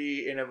want to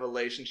be in a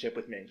relationship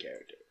with main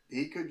character.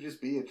 He could just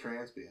be a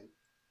transbian.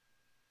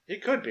 He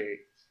could be.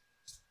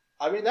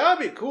 I mean, that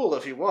would be cool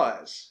if he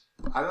was.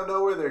 I don't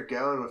know where they're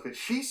going with it.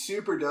 She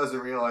super doesn't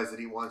realize that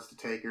he wants to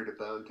take her to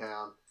Bone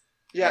Town.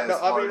 Yeah, no,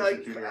 I mean,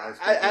 like,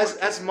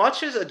 as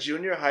much as a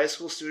junior high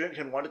school student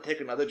can want to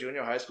take another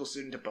junior high school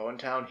student to Bone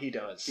Town, he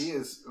does. He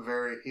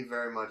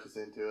very much is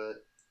into it.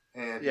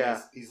 And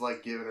he's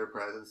like giving her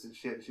presents and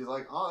shit. And she's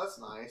like, oh, that's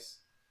nice.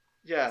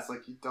 Yeah. It's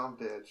like, you dumb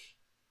bitch.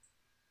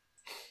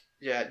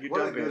 Yeah, you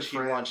dumb bitch. He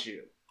wants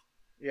you.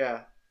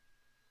 Yeah.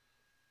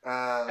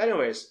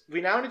 Anyways,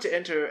 we now need to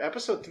enter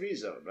episode 3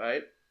 zone,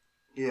 right?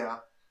 Yeah.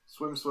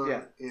 Swim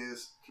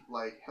is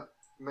like,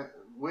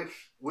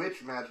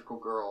 which magical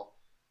girl?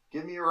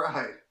 Give me a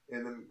ride.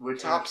 And then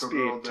which Top magical speed.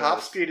 girl does?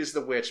 Top speed is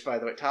the witch, by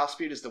the way. Top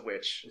speed is the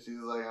witch. And she's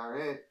like,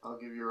 alright, I'll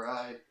give you a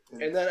ride.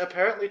 And then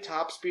apparently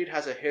Top speed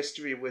has a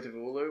history with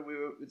Ruler,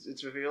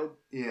 it's revealed.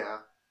 Yeah.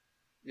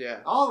 Yeah.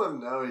 All of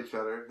them know each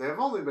other. They've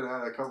only been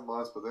at it a couple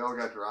months, but they all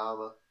got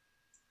drama.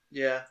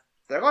 Yeah.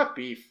 They all got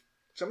beef.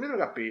 Some of them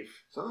got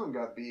beef. Some of them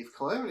got beef.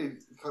 Calamity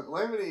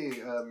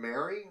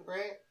Mary,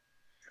 right?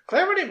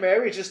 Calamity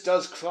Mary just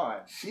does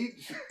crime. She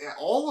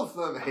all of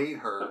them hate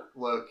her,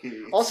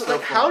 low-key. Also,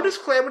 like, how does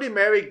Calamity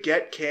Mary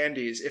get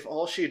candies if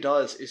all she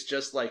does is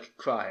just, like,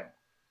 crime?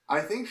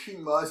 I think she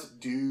must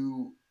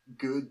do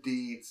good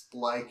deeds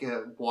like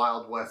a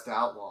Wild West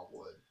outlaw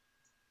would.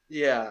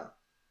 Yeah.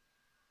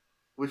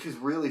 Which is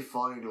really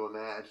funny to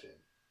imagine.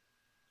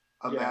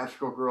 A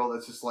magical girl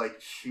that's just, like,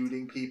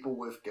 shooting people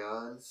with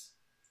guns.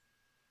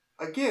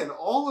 Again,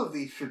 all of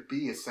these should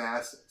be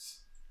assassins.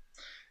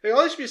 They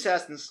all should be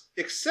assassins,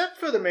 except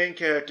for the main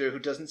character who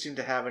doesn't seem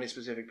to have any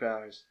specific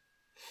powers.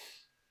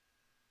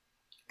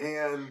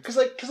 And because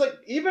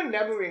even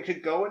Nemorin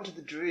could go into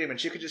the dream and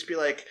she could just be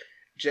like,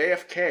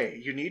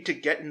 JFK, you need to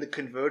get in the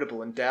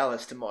convertible in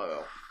Dallas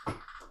tomorrow.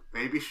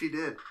 Maybe she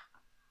did.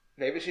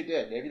 Maybe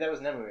that was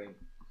Nemorin.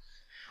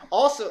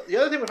 Also, the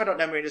other thing we found out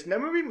Nemorin is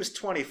Nemorin was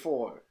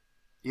 24.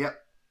 Yep.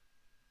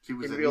 She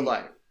was in real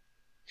life.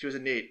 She was a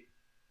NEET.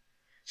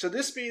 So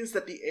this means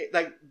that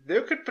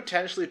there could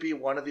potentially be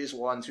one of these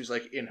ones who's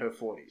like in her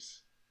 40s.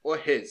 Or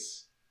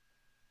his.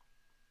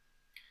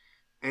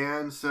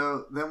 And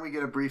so then we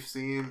get a brief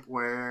scene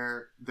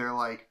where they're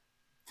like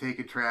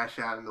taking trash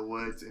out in the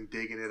woods and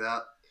digging it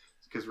up.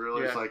 Because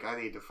Ruler's like, I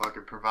need to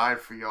fucking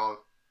provide for y'all.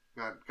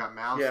 Got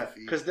mouths to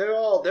feed. Because they're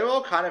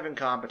all kind of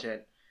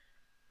incompetent.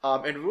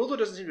 And Ruler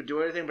doesn't seem to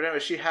do anything, but anyway,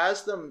 she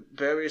has them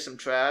bury some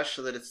trash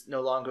so that it's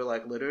no longer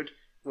like littered.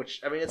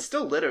 Which, I mean, it's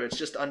still litter, it's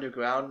just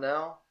underground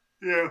now.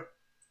 Yeah.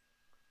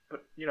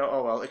 But, you know,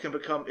 oh well, it can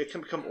become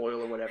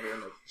oil or whatever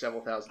in like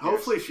several thousand years.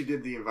 Hopefully she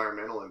did the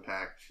environmental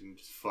impact. She didn't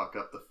just fuck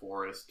up the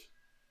forest.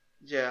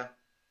 Yeah.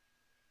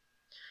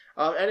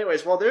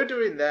 Anyways, while they're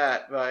doing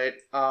that, right,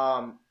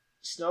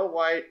 Snow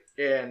White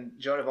and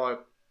Joan of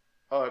Arc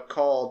are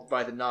called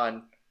by the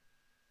nun.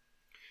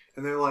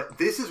 And they're like,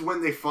 this is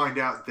when they find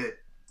out that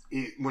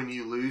when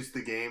you lose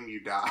the game,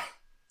 you die.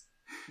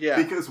 Yeah.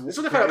 Because they were,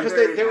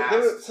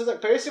 so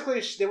like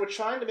basically they were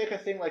trying to make a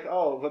thing like,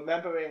 oh,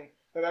 remembering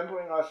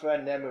our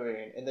friend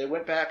Nemorin, and they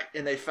went back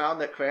and they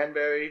found that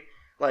Cranberry,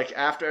 like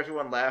after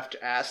everyone left,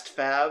 asked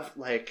Fav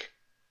like,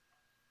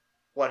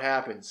 what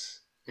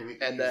happens, and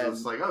then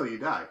it's like, oh, you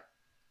die.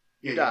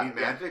 You need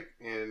magic,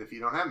 and if you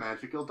don't have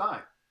magic, you'll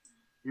die.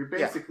 You're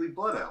basically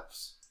blood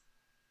elves,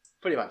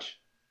 pretty much.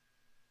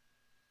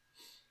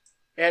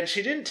 And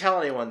she didn't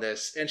tell anyone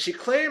this, and she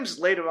claims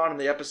later on in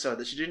the episode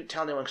that she didn't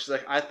tell anyone. She's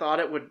like, I thought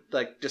it would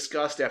like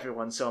disgust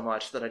everyone so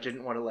much that I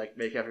didn't want to like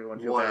make everyone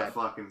feel bad.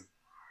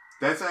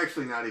 That's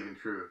actually not even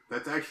true.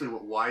 That's actually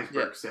what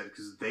Weisberg said,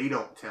 because they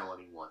don't tell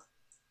anyone.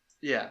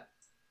 Yeah.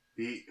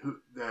 The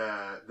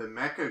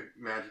Mecha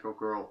magical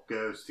girl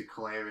goes to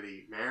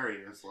Calamity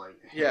Mary and is like,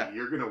 hey,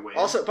 you're gonna win.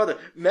 Also, by the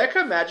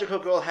Mecha magical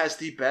girl has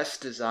the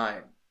best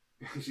design.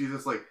 She's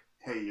just like,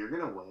 hey, you're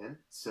gonna win,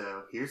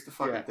 so here's the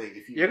fucking thing.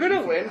 If you're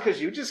gonna win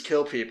because you just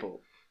kill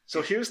people.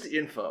 So here's the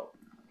info.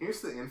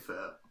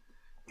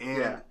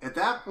 And at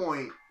that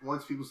point,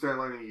 once people start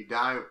learning you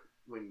die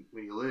when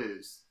you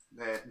lose,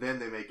 then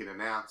they make an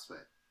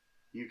announcement.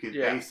 You can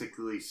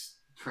basically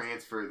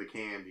transfer the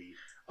candy.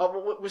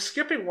 We're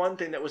skipping one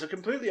thing that was a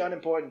completely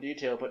unimportant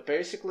detail, but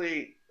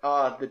basically,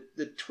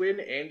 the twin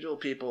angel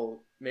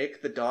people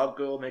make the dog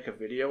girl make a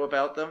video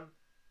about them.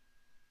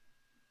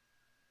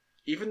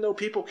 Even though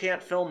people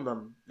can't film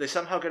them, they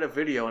somehow get a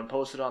video and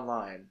post it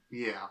online.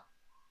 Yeah.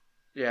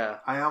 Yeah.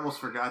 I almost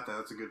forgot that.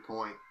 That's a good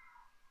point.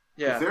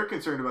 Yeah. Because they're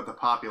concerned about the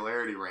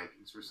popularity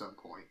rankings for some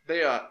point.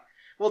 They are.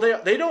 Well,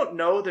 they don't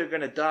know they're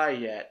going to die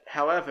yet.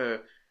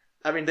 However,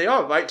 I mean, they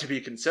are right to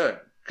be concerned,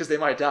 because they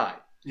might die.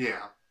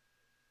 Yeah.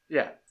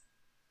 Yeah.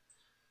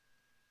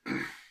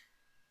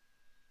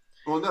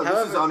 Well, no,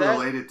 this is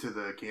unrelated to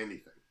the candy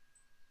thing.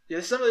 Yeah,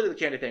 this is unrelated to the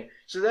candy thing.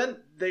 So then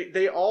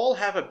they all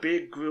have a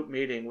big group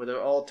meeting where they're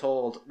all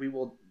told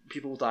people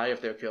will die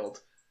if they're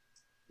killed.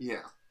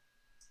 Yeah.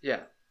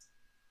 Yeah.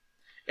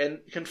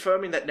 And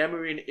confirming that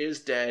Nemorin is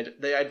dead,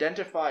 they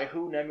identify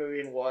who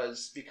Nemorin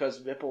was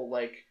because Ripple,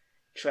 like,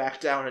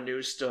 tracked down a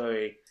news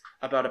story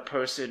about a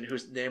person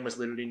whose name was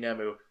literally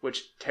Nemu,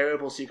 which,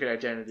 terrible secret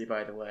identity,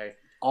 by the way.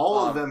 All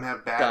of them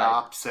have bad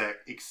OPSEC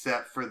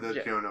except for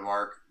the Joan of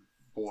Arc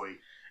boy.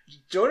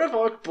 Joan of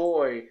Arc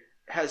boy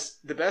has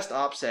the best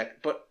OPSEC,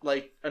 but,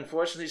 like,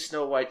 unfortunately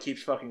Snow White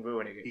keeps fucking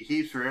ruining it. He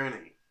keeps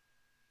ruining it.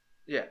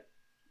 Yeah.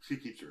 She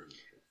keeps ruining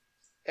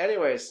it.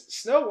 Anyways,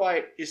 Snow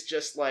White is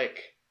just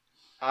like,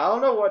 I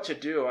don't know what to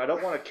do. I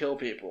don't want to kill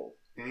people.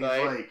 And he's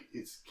like,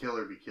 it's kill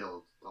or be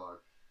killed, dog.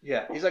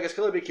 Yeah, he's like, it's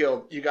gonna be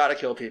killed. You gotta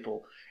kill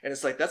people, and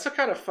it's like that's a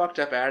kind of fucked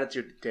up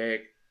attitude to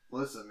take.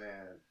 Listen,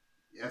 man.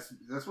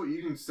 That's what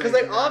you can say.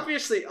 Because like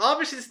obviously,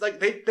 it's like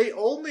they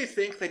only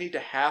think they need to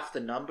half the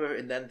number,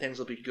 and then things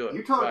will be good.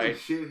 You're talking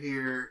shit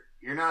here.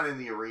 You're not in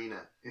the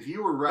arena. If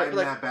you were riding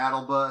that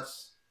battle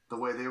bus the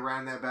way they're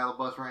riding that battle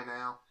bus right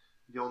now,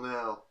 you'll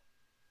know.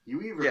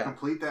 You either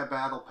complete that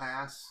battle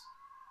pass,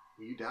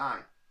 or you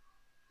die.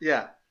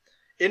 Yeah.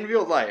 In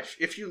real life,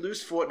 if you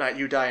lose Fortnite,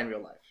 you die in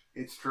real life.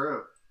 It's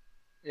true.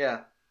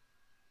 Yeah.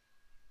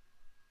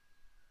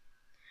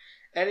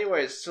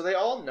 Anyways, so they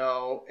all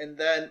know, and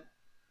then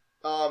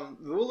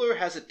Ruler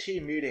has a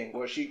team meeting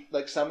where she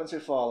like summons her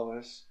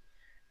followers,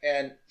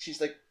 and she's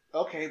like,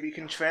 "Okay, we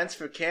can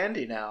transfer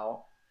candy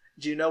now.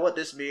 Do you know what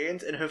this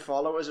means?" And her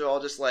followers are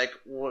all just like,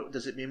 "What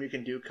does it mean? We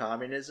can do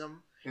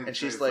communism?" And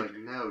she's like,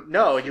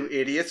 "No, you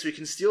idiots! We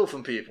can steal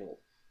from people."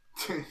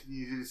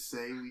 You just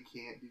say we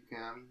can't do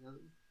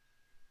communism?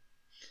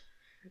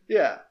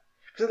 Yeah.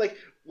 So like,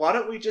 why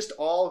don't we just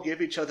all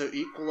give each other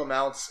equal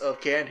amounts of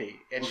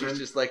candy? And she's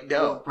just like,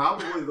 no. Well,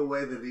 probably the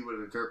way that he would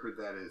interpret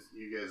that is,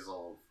 you guys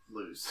all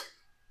lose.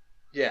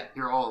 Yeah.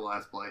 You're all in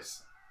last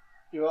place.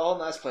 You're all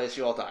in last place,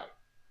 you all die.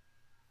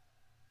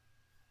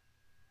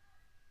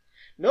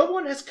 No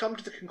one has come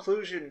to the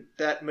conclusion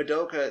that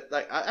Madoka,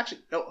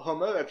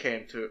 Homura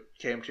came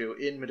to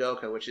in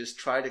Madoka, which is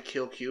try to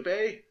kill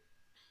Kyubey.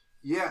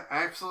 Yeah,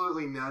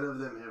 absolutely none of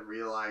them have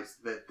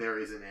realized that there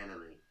is an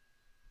enemy.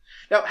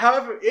 Now,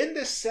 however, in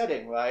this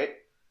setting, right,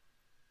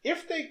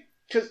 if they...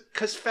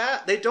 Because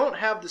they don't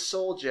have the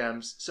soul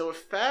gems, so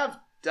if Fav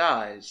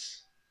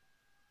dies,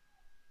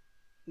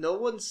 no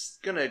one's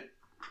gonna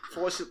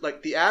force it...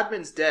 Like, the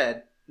admin's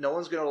dead, no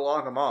one's gonna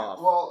log him off.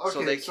 Well,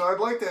 okay, so I'd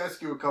like to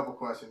ask you a couple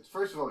questions.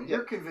 First of all,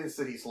 you're convinced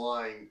that he's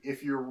lying.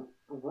 If you're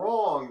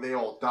wrong, they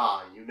all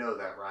die. You know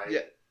that, right?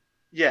 Yeah.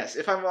 Yes,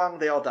 if I'm wrong,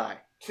 they all die.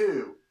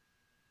 2,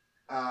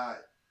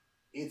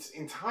 it's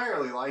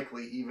entirely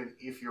likely, even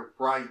if you're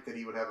right, that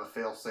he would have a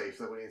failsafe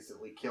that would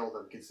instantly kill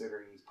them,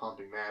 considering he's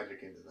pumping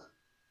magic into them.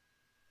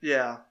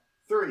 Yeah.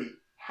 3,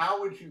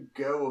 how would you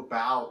go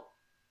about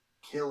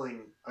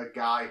killing a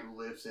guy who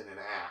lives in an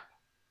app?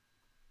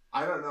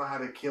 I don't know how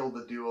to kill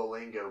the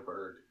Duolingo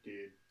bird,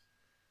 dude.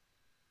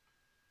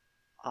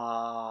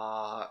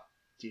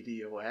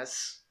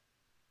 DDoS?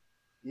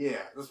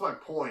 Yeah, that's my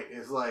point,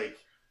 is like,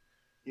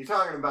 you're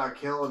talking about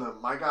killing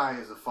him. My guy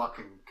is a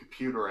fucking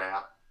computer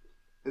app.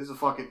 This is a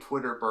fucking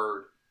Twitter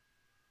bird.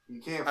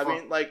 You can't. I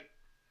mean, like,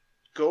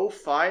 go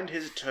find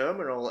his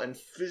terminal and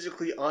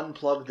physically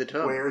unplug the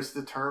terminal. Where's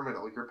the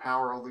terminal? Your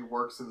power only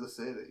works in the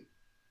city.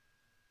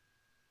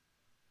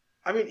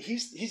 I mean,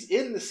 he's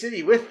in the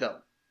city with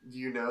them. Do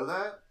you know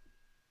that?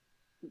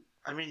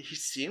 I mean, he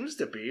seems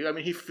to be. I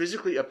mean, he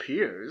physically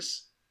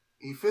appears.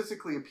 He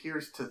physically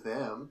appears to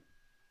them.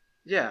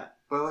 Yeah.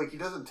 But, like, he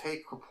doesn't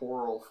take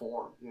corporeal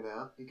form, you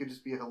know? He could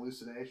just be a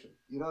hallucination.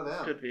 You don't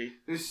know. Could be.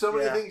 There's so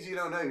many things you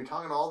don't know. You're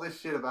talking all this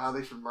shit about how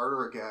they should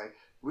murder a guy.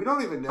 We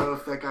don't even know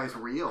if that guy's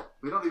real.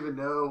 We don't even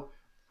know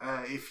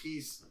if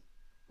he's,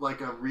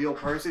 like, a real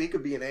person. He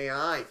could be an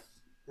AI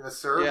in a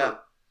server. Yeah.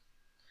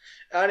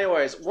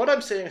 Anyways, what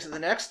I'm saying is that the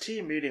next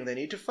team meeting, they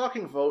need to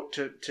fucking vote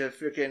to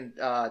freaking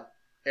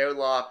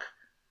airlock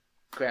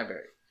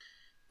Cranberry.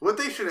 What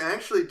they should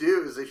actually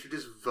do is they should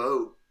just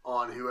vote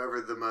on whoever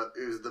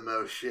is the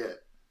most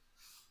shit.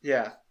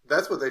 Yeah.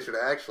 That's what they should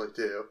actually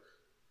do.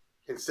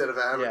 Instead of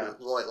having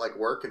like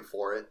working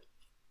for it.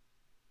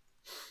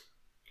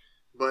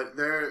 But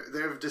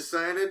they've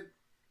decided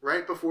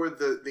right before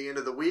the end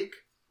of the week,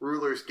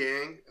 Ruler's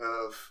gang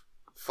of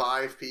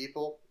 5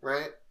 people,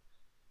 right?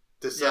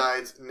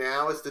 Decides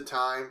now is the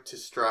time to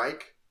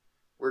strike.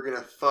 We're going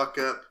to fuck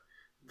up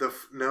the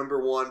number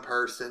 1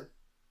 person.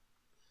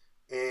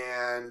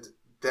 And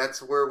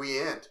that's where we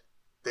end.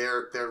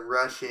 They're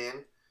rush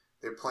in.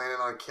 They're planning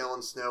on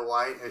killing Snow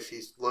White as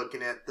she's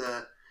looking at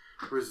the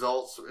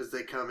results as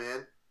they come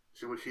in.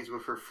 She's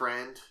with her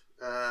friend,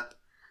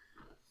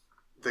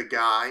 the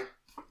guy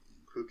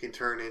who can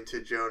turn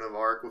into Joan of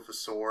Arc with a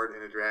sword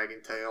and a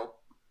dragon tail.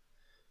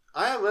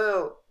 I don't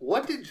know.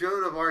 What did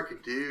Joan of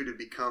Arc do to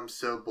become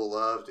so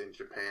beloved in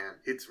Japan?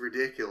 It's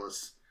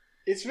ridiculous.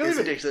 It's really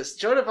ridiculous.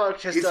 Joan of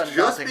Arc has done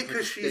nothing. It's just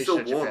because she's a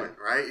woman,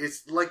 right?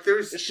 It's like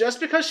there's... It's just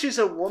because she's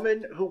a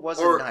woman who was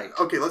a knight.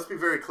 Okay, let's be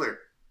very clear.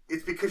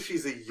 It's because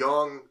she's a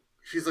young...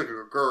 She's like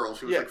a girl.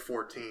 She was like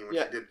 14 when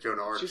she did Joan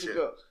of Arc shit. She's a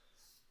girl.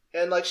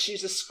 And, like,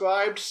 she's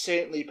ascribed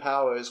saintly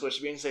powers,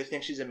 which means they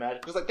think she's a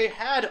magic... Because, like, they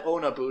had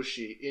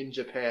Onabushi in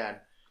Japan,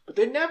 but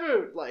they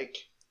never, like,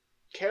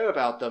 care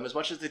about them as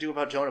much as they do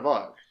about Joan of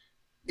Arc.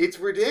 It's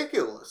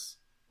ridiculous.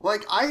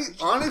 Like, I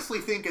honestly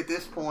think at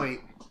this point...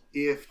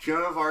 If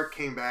Joan of Arc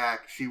came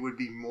back, she would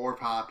be more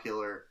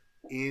popular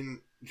in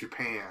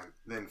Japan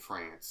than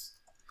France.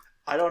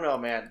 I don't know,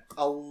 man.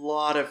 A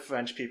lot of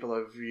French people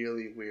are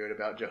really weird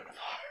about Joan of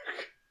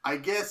Arc. I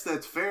guess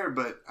that's fair,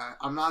 but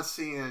I'm not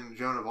seeing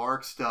Joan of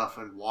Arc stuff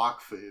in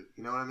Wakfu.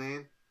 You know what I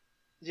mean?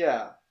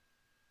 Yeah.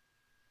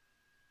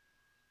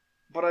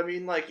 But I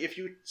mean, like, if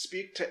you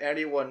speak to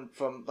anyone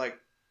from, like,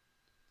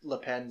 Le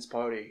Pen's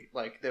party.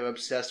 Like, they're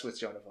obsessed with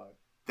Joan of Arc.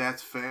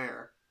 That's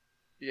fair.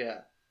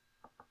 Yeah.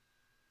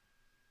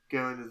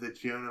 Going to the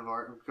Joan of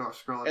Arc,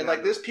 scrolling and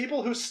like, there's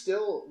people who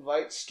still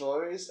write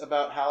stories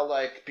about how,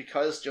 like,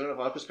 because Joan of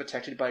Arc was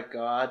protected by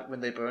God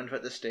when they burned her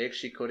at the stake,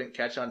 she couldn't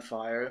catch on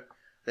fire.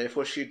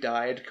 Therefore, she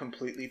died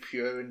completely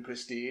pure and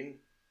pristine.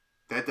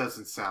 That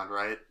doesn't sound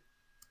right.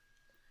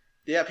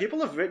 Yeah, people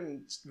have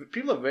written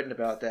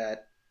about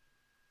that,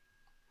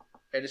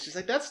 and it's just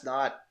like, that's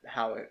not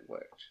how it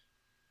worked.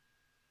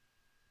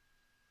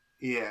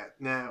 Yeah.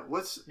 Now,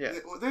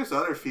 there's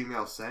other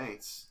female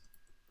saints.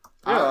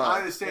 Yeah, I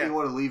understand you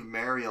want to leave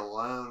Mary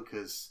alone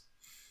because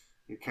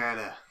you're kind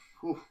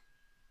of.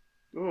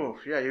 Ooh,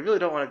 yeah, you really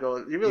don't want to go.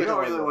 You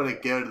don't really want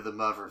to go to the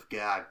Mother of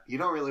God. You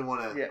don't really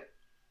want to. Yeah.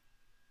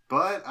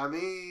 But I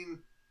mean,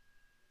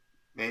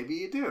 maybe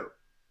you do.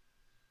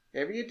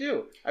 Maybe you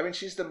do. I mean,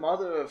 she's the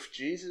mother of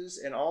Jesus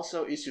and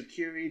also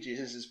Isukiri,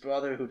 Jesus'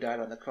 brother, who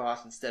died on the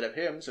cross instead of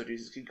him, so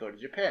Jesus could go to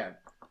Japan.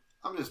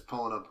 I'm just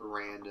pulling up a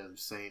random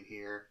saint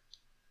here.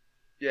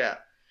 Yeah.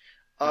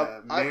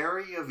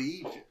 Mary of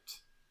Egypt.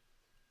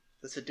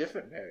 That's a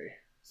different Mary.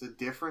 It's a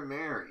different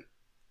Mary.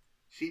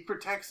 She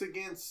protects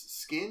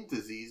against skin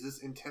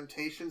diseases and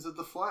temptations of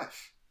the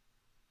flesh.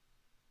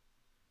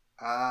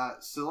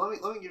 So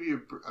let me give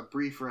you a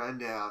brief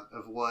rundown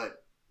of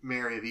what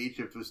Mary of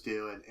Egypt was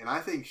doing, and I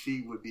think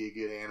she would be a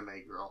good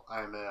anime girl.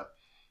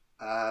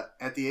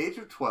 At the age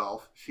of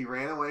 12, she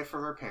ran away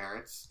from her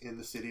parents in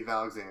the city of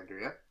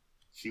Alexandria.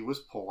 She was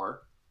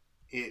poor.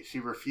 She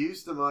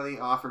refused the money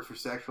offered for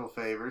sexual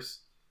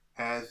favors,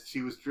 as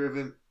she was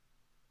driven.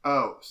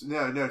 Oh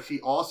no! She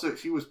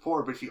was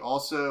poor, but she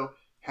also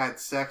had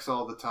sex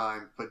all the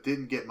time, but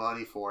didn't get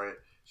money for it.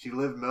 She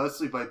lived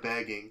mostly by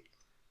begging.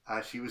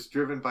 She was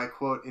driven by,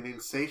 quote, an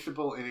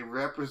insatiable and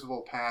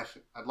irrepressible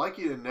passion. I'd like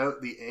you to note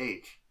the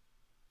age.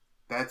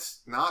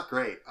 That's not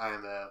great,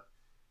 IMO.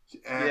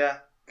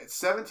 At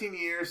 17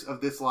 years of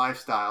this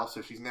lifestyle,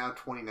 so she's now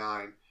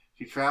 29,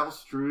 she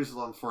travels to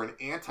Jerusalem for an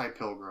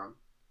anti-pilgrimage,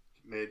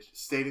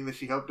 stating that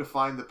she hoped to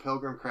find the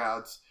pilgrim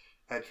crowds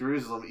at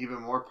Jerusalem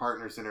even more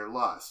partners in her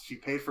lust. She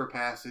paid for a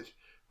passage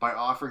by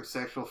offering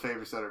sexual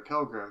favors to other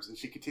pilgrims, and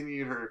she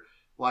continued her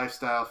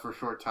lifestyle for a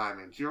short time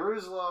in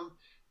Jerusalem.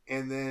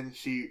 And then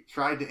she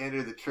tried to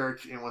enter the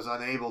church and was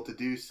unable to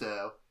do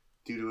so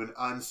due to an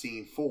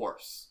unseen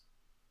force.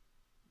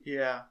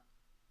 Yeah.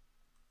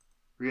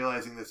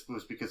 Realizing this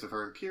was because of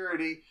her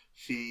impurity,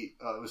 she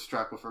was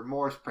struck with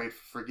remorse, prayed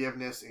for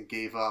forgiveness, and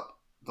gave up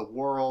the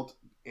world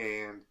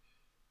and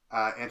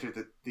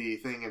entered the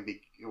thing and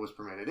it was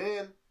permitted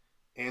in.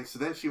 And so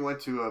then she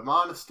went to a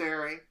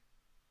monastery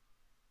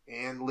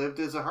and lived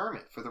as a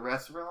hermit for the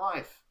rest of her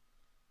life.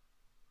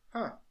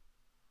 Huh.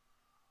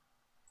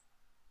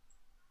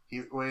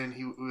 When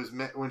she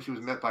was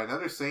met by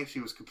another saint, she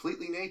was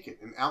completely naked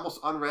and almost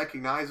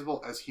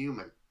unrecognizable as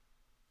human.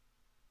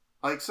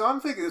 Like, so I'm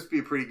thinking this would be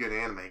a pretty good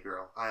anime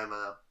girl.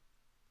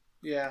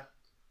 Yeah.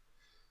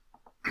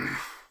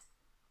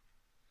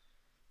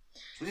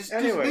 Just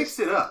mix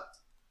it up.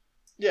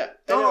 Yeah.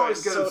 Don't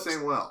always go to the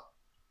same well.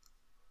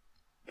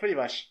 Pretty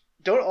much.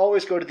 Don't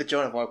always go to the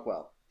Joan of Arc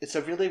well. It's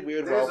a really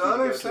weird well for you to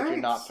go to if you're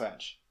not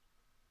French.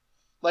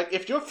 Like,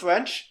 if you're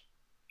French,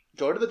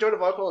 go to the Joan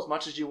of Arc well as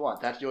much as you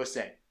want. That's your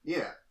saint.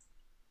 Yeah.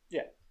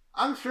 Yeah.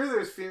 I'm sure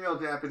there's female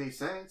Japanese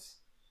saints.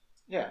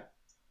 Yeah.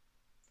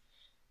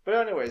 But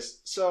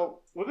anyways, so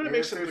we're going to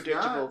make some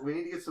predictable... we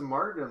need to get some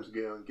martyrdoms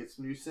going, get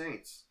some new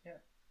saints. Yeah.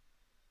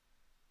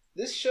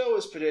 This show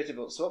is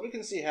predictable, so what we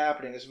can see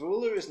happening is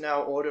Ruler is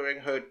now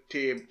ordering her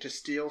team to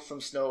steal from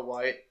Snow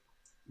White.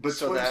 But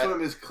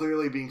Swim is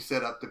clearly being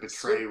set up to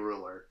betray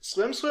Ruler.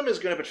 Swim is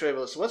going to betray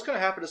Ruler. So what's going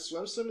to happen is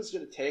Swim is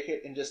going to take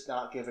it and just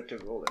not give it to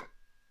Ruler.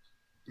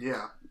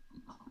 Yeah.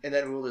 And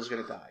then Ruler's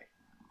going to die.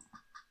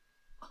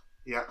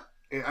 Yeah.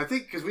 I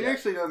think, because we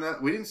actually don't know,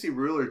 we didn't see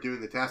Ruler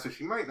doing the task, so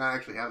she might not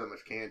actually have that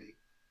much candy.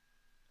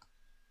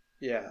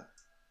 Yeah.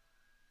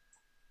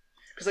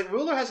 Because, like,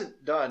 Ruler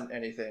hasn't done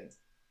anything.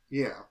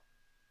 Yeah.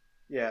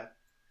 Yeah.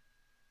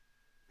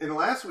 And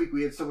last week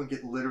we had someone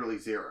get literally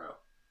 0.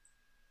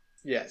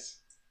 Yes.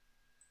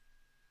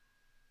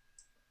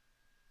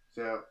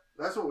 So,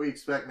 that's what we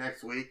expect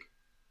next week.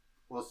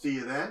 We'll see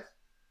you then.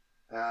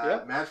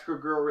 Magical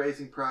Girl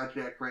Raising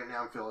Project, right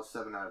now I'm feeling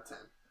 7 out of 10.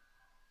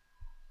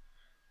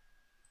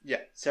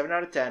 Yeah, 7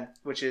 out of 10,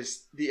 which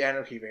is the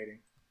Anarchy rating.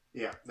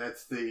 Yeah,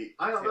 that's the...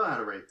 I don't know how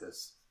to rate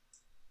this.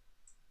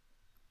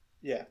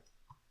 Yeah.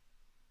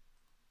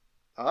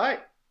 Alright.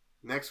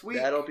 Next week.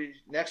 That'll be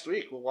next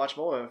week. We'll watch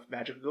more of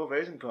Magical Girl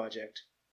Raising Project.